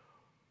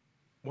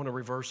want to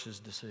reverse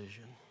his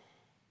decision.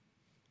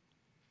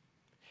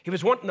 He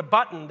was wanting the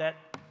button,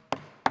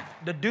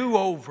 the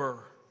do-over.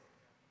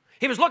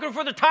 He was looking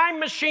for the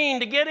time machine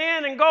to get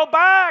in and go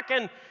back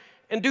and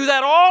do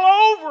that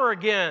all over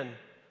again.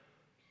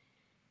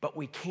 But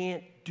we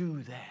can't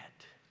do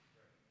that.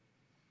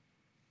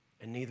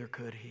 And neither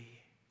could he.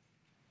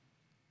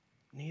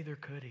 Neither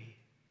could he.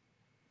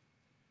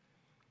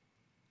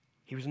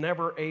 He was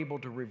never able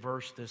to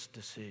reverse this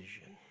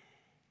decision.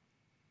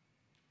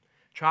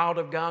 Child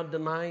of God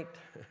tonight,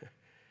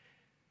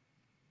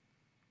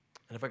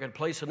 and if I could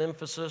place an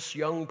emphasis,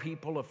 young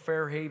people of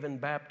Fairhaven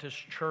Baptist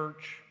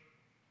Church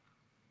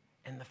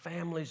and the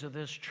families of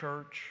this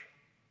church,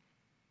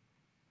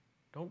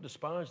 don't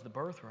despise the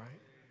birthright.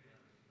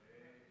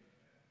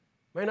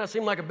 May not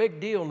seem like a big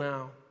deal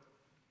now,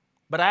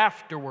 but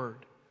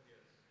afterward,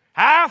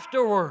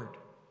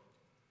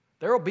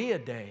 there will be a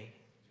day.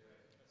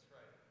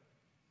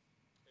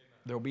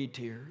 There will be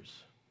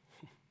tears.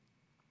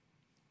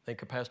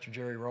 Think of Pastor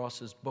Jerry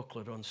Ross's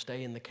booklet on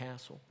Stay in the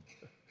Castle.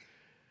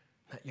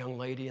 That young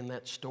lady in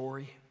that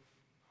story.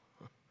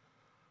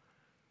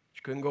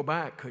 She couldn't go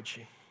back, could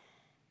she?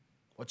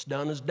 What's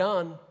done is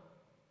done.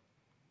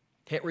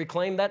 Can't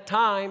reclaim that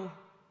time.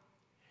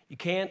 You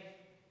can't,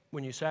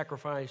 when you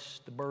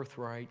sacrifice the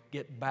birthright,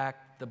 get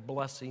back the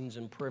blessings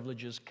and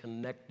privileges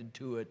connected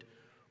to it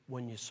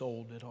when you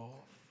sold it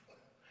off.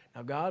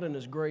 Now, God in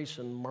His grace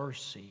and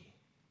mercy,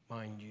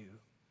 mind you,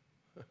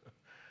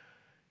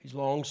 He's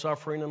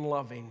long-suffering and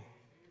loving,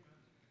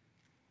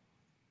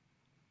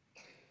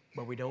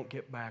 but we don't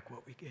get back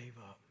what we gave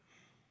up.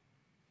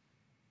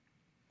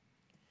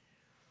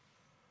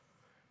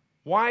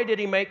 Why did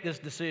he make this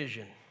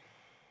decision?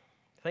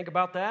 Think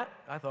about that?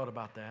 I thought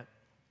about that.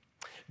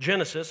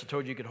 Genesis, I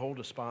told you you could hold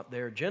a spot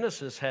there.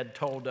 Genesis had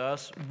told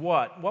us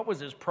what? What was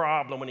his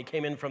problem when he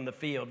came in from the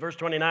field? Verse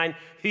 29,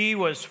 he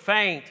was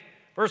faint.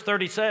 Verse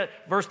 30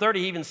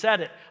 he even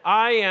said it.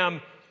 I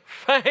am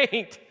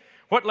faint.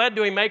 What led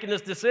to him making this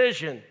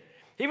decision?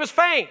 He was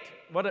faint.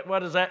 What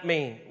does that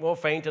mean? Well,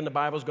 faint in the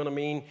Bible is going to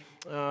mean,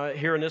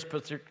 here in this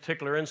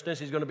particular instance,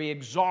 he's going to be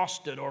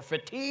exhausted or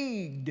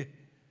fatigued.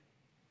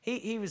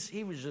 He was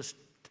just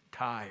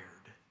tired.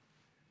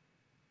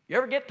 You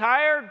ever get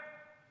tired?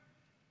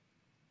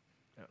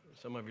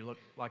 Some of you look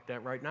like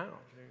that right now.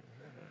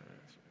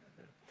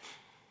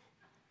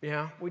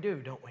 Yeah, we do,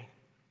 don't we?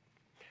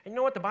 And you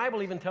know what? The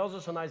Bible even tells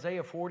us in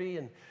Isaiah 40,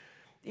 and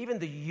even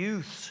the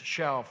youths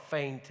shall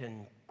faint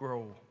and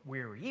grow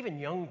weary, even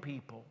young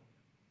people.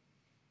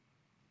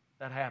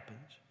 That happens.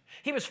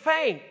 He was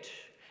faint,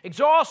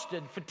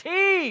 exhausted,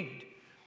 fatigued.